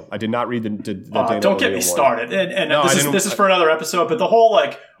O'Neill. I did not read the Dana Don't get me started. And no, this is for another episode. But the whole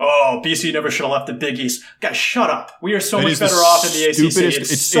BC never should have left the Big East. Guys, shut up. We are so much better off in the ACC.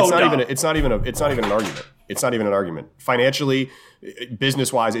 It's not even an argument. It's not even an argument. Financially,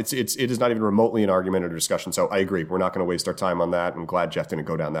 business-wise, it is not even remotely an argument or discussion. So I agree. We're not going to waste our time on that. I'm glad Jeff didn't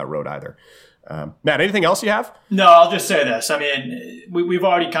go down that road either. Matt, anything else you have? No, I'll just say this. I mean, we've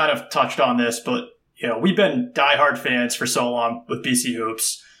already kind of touched on this, but we've been diehard fans for so long with BC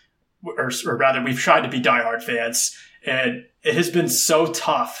Hoops, or rather, we've tried to be diehard fans, and it has been so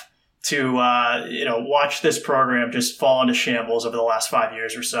tough to watch this program just fall into shambles over the last 5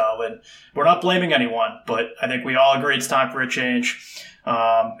 years or so. And we're not blaming anyone, but I think we all agree it's time for a change.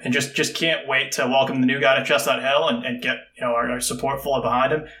 And just can't wait to welcome the new guy to Chestnut Hill and get our support fully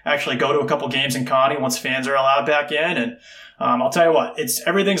behind him. Actually go to a couple games in Connie once fans are allowed back in. And I'll tell you what,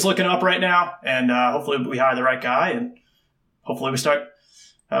 everything's looking up right now. And hopefully we hire the right guy, and hopefully we start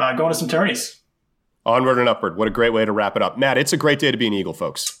going to some tourneys. Onward and upward. What a great way to wrap it up. Matt, it's a great day to be an Eagle,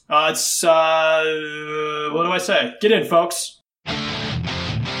 folks. What do I say? Get in, folks.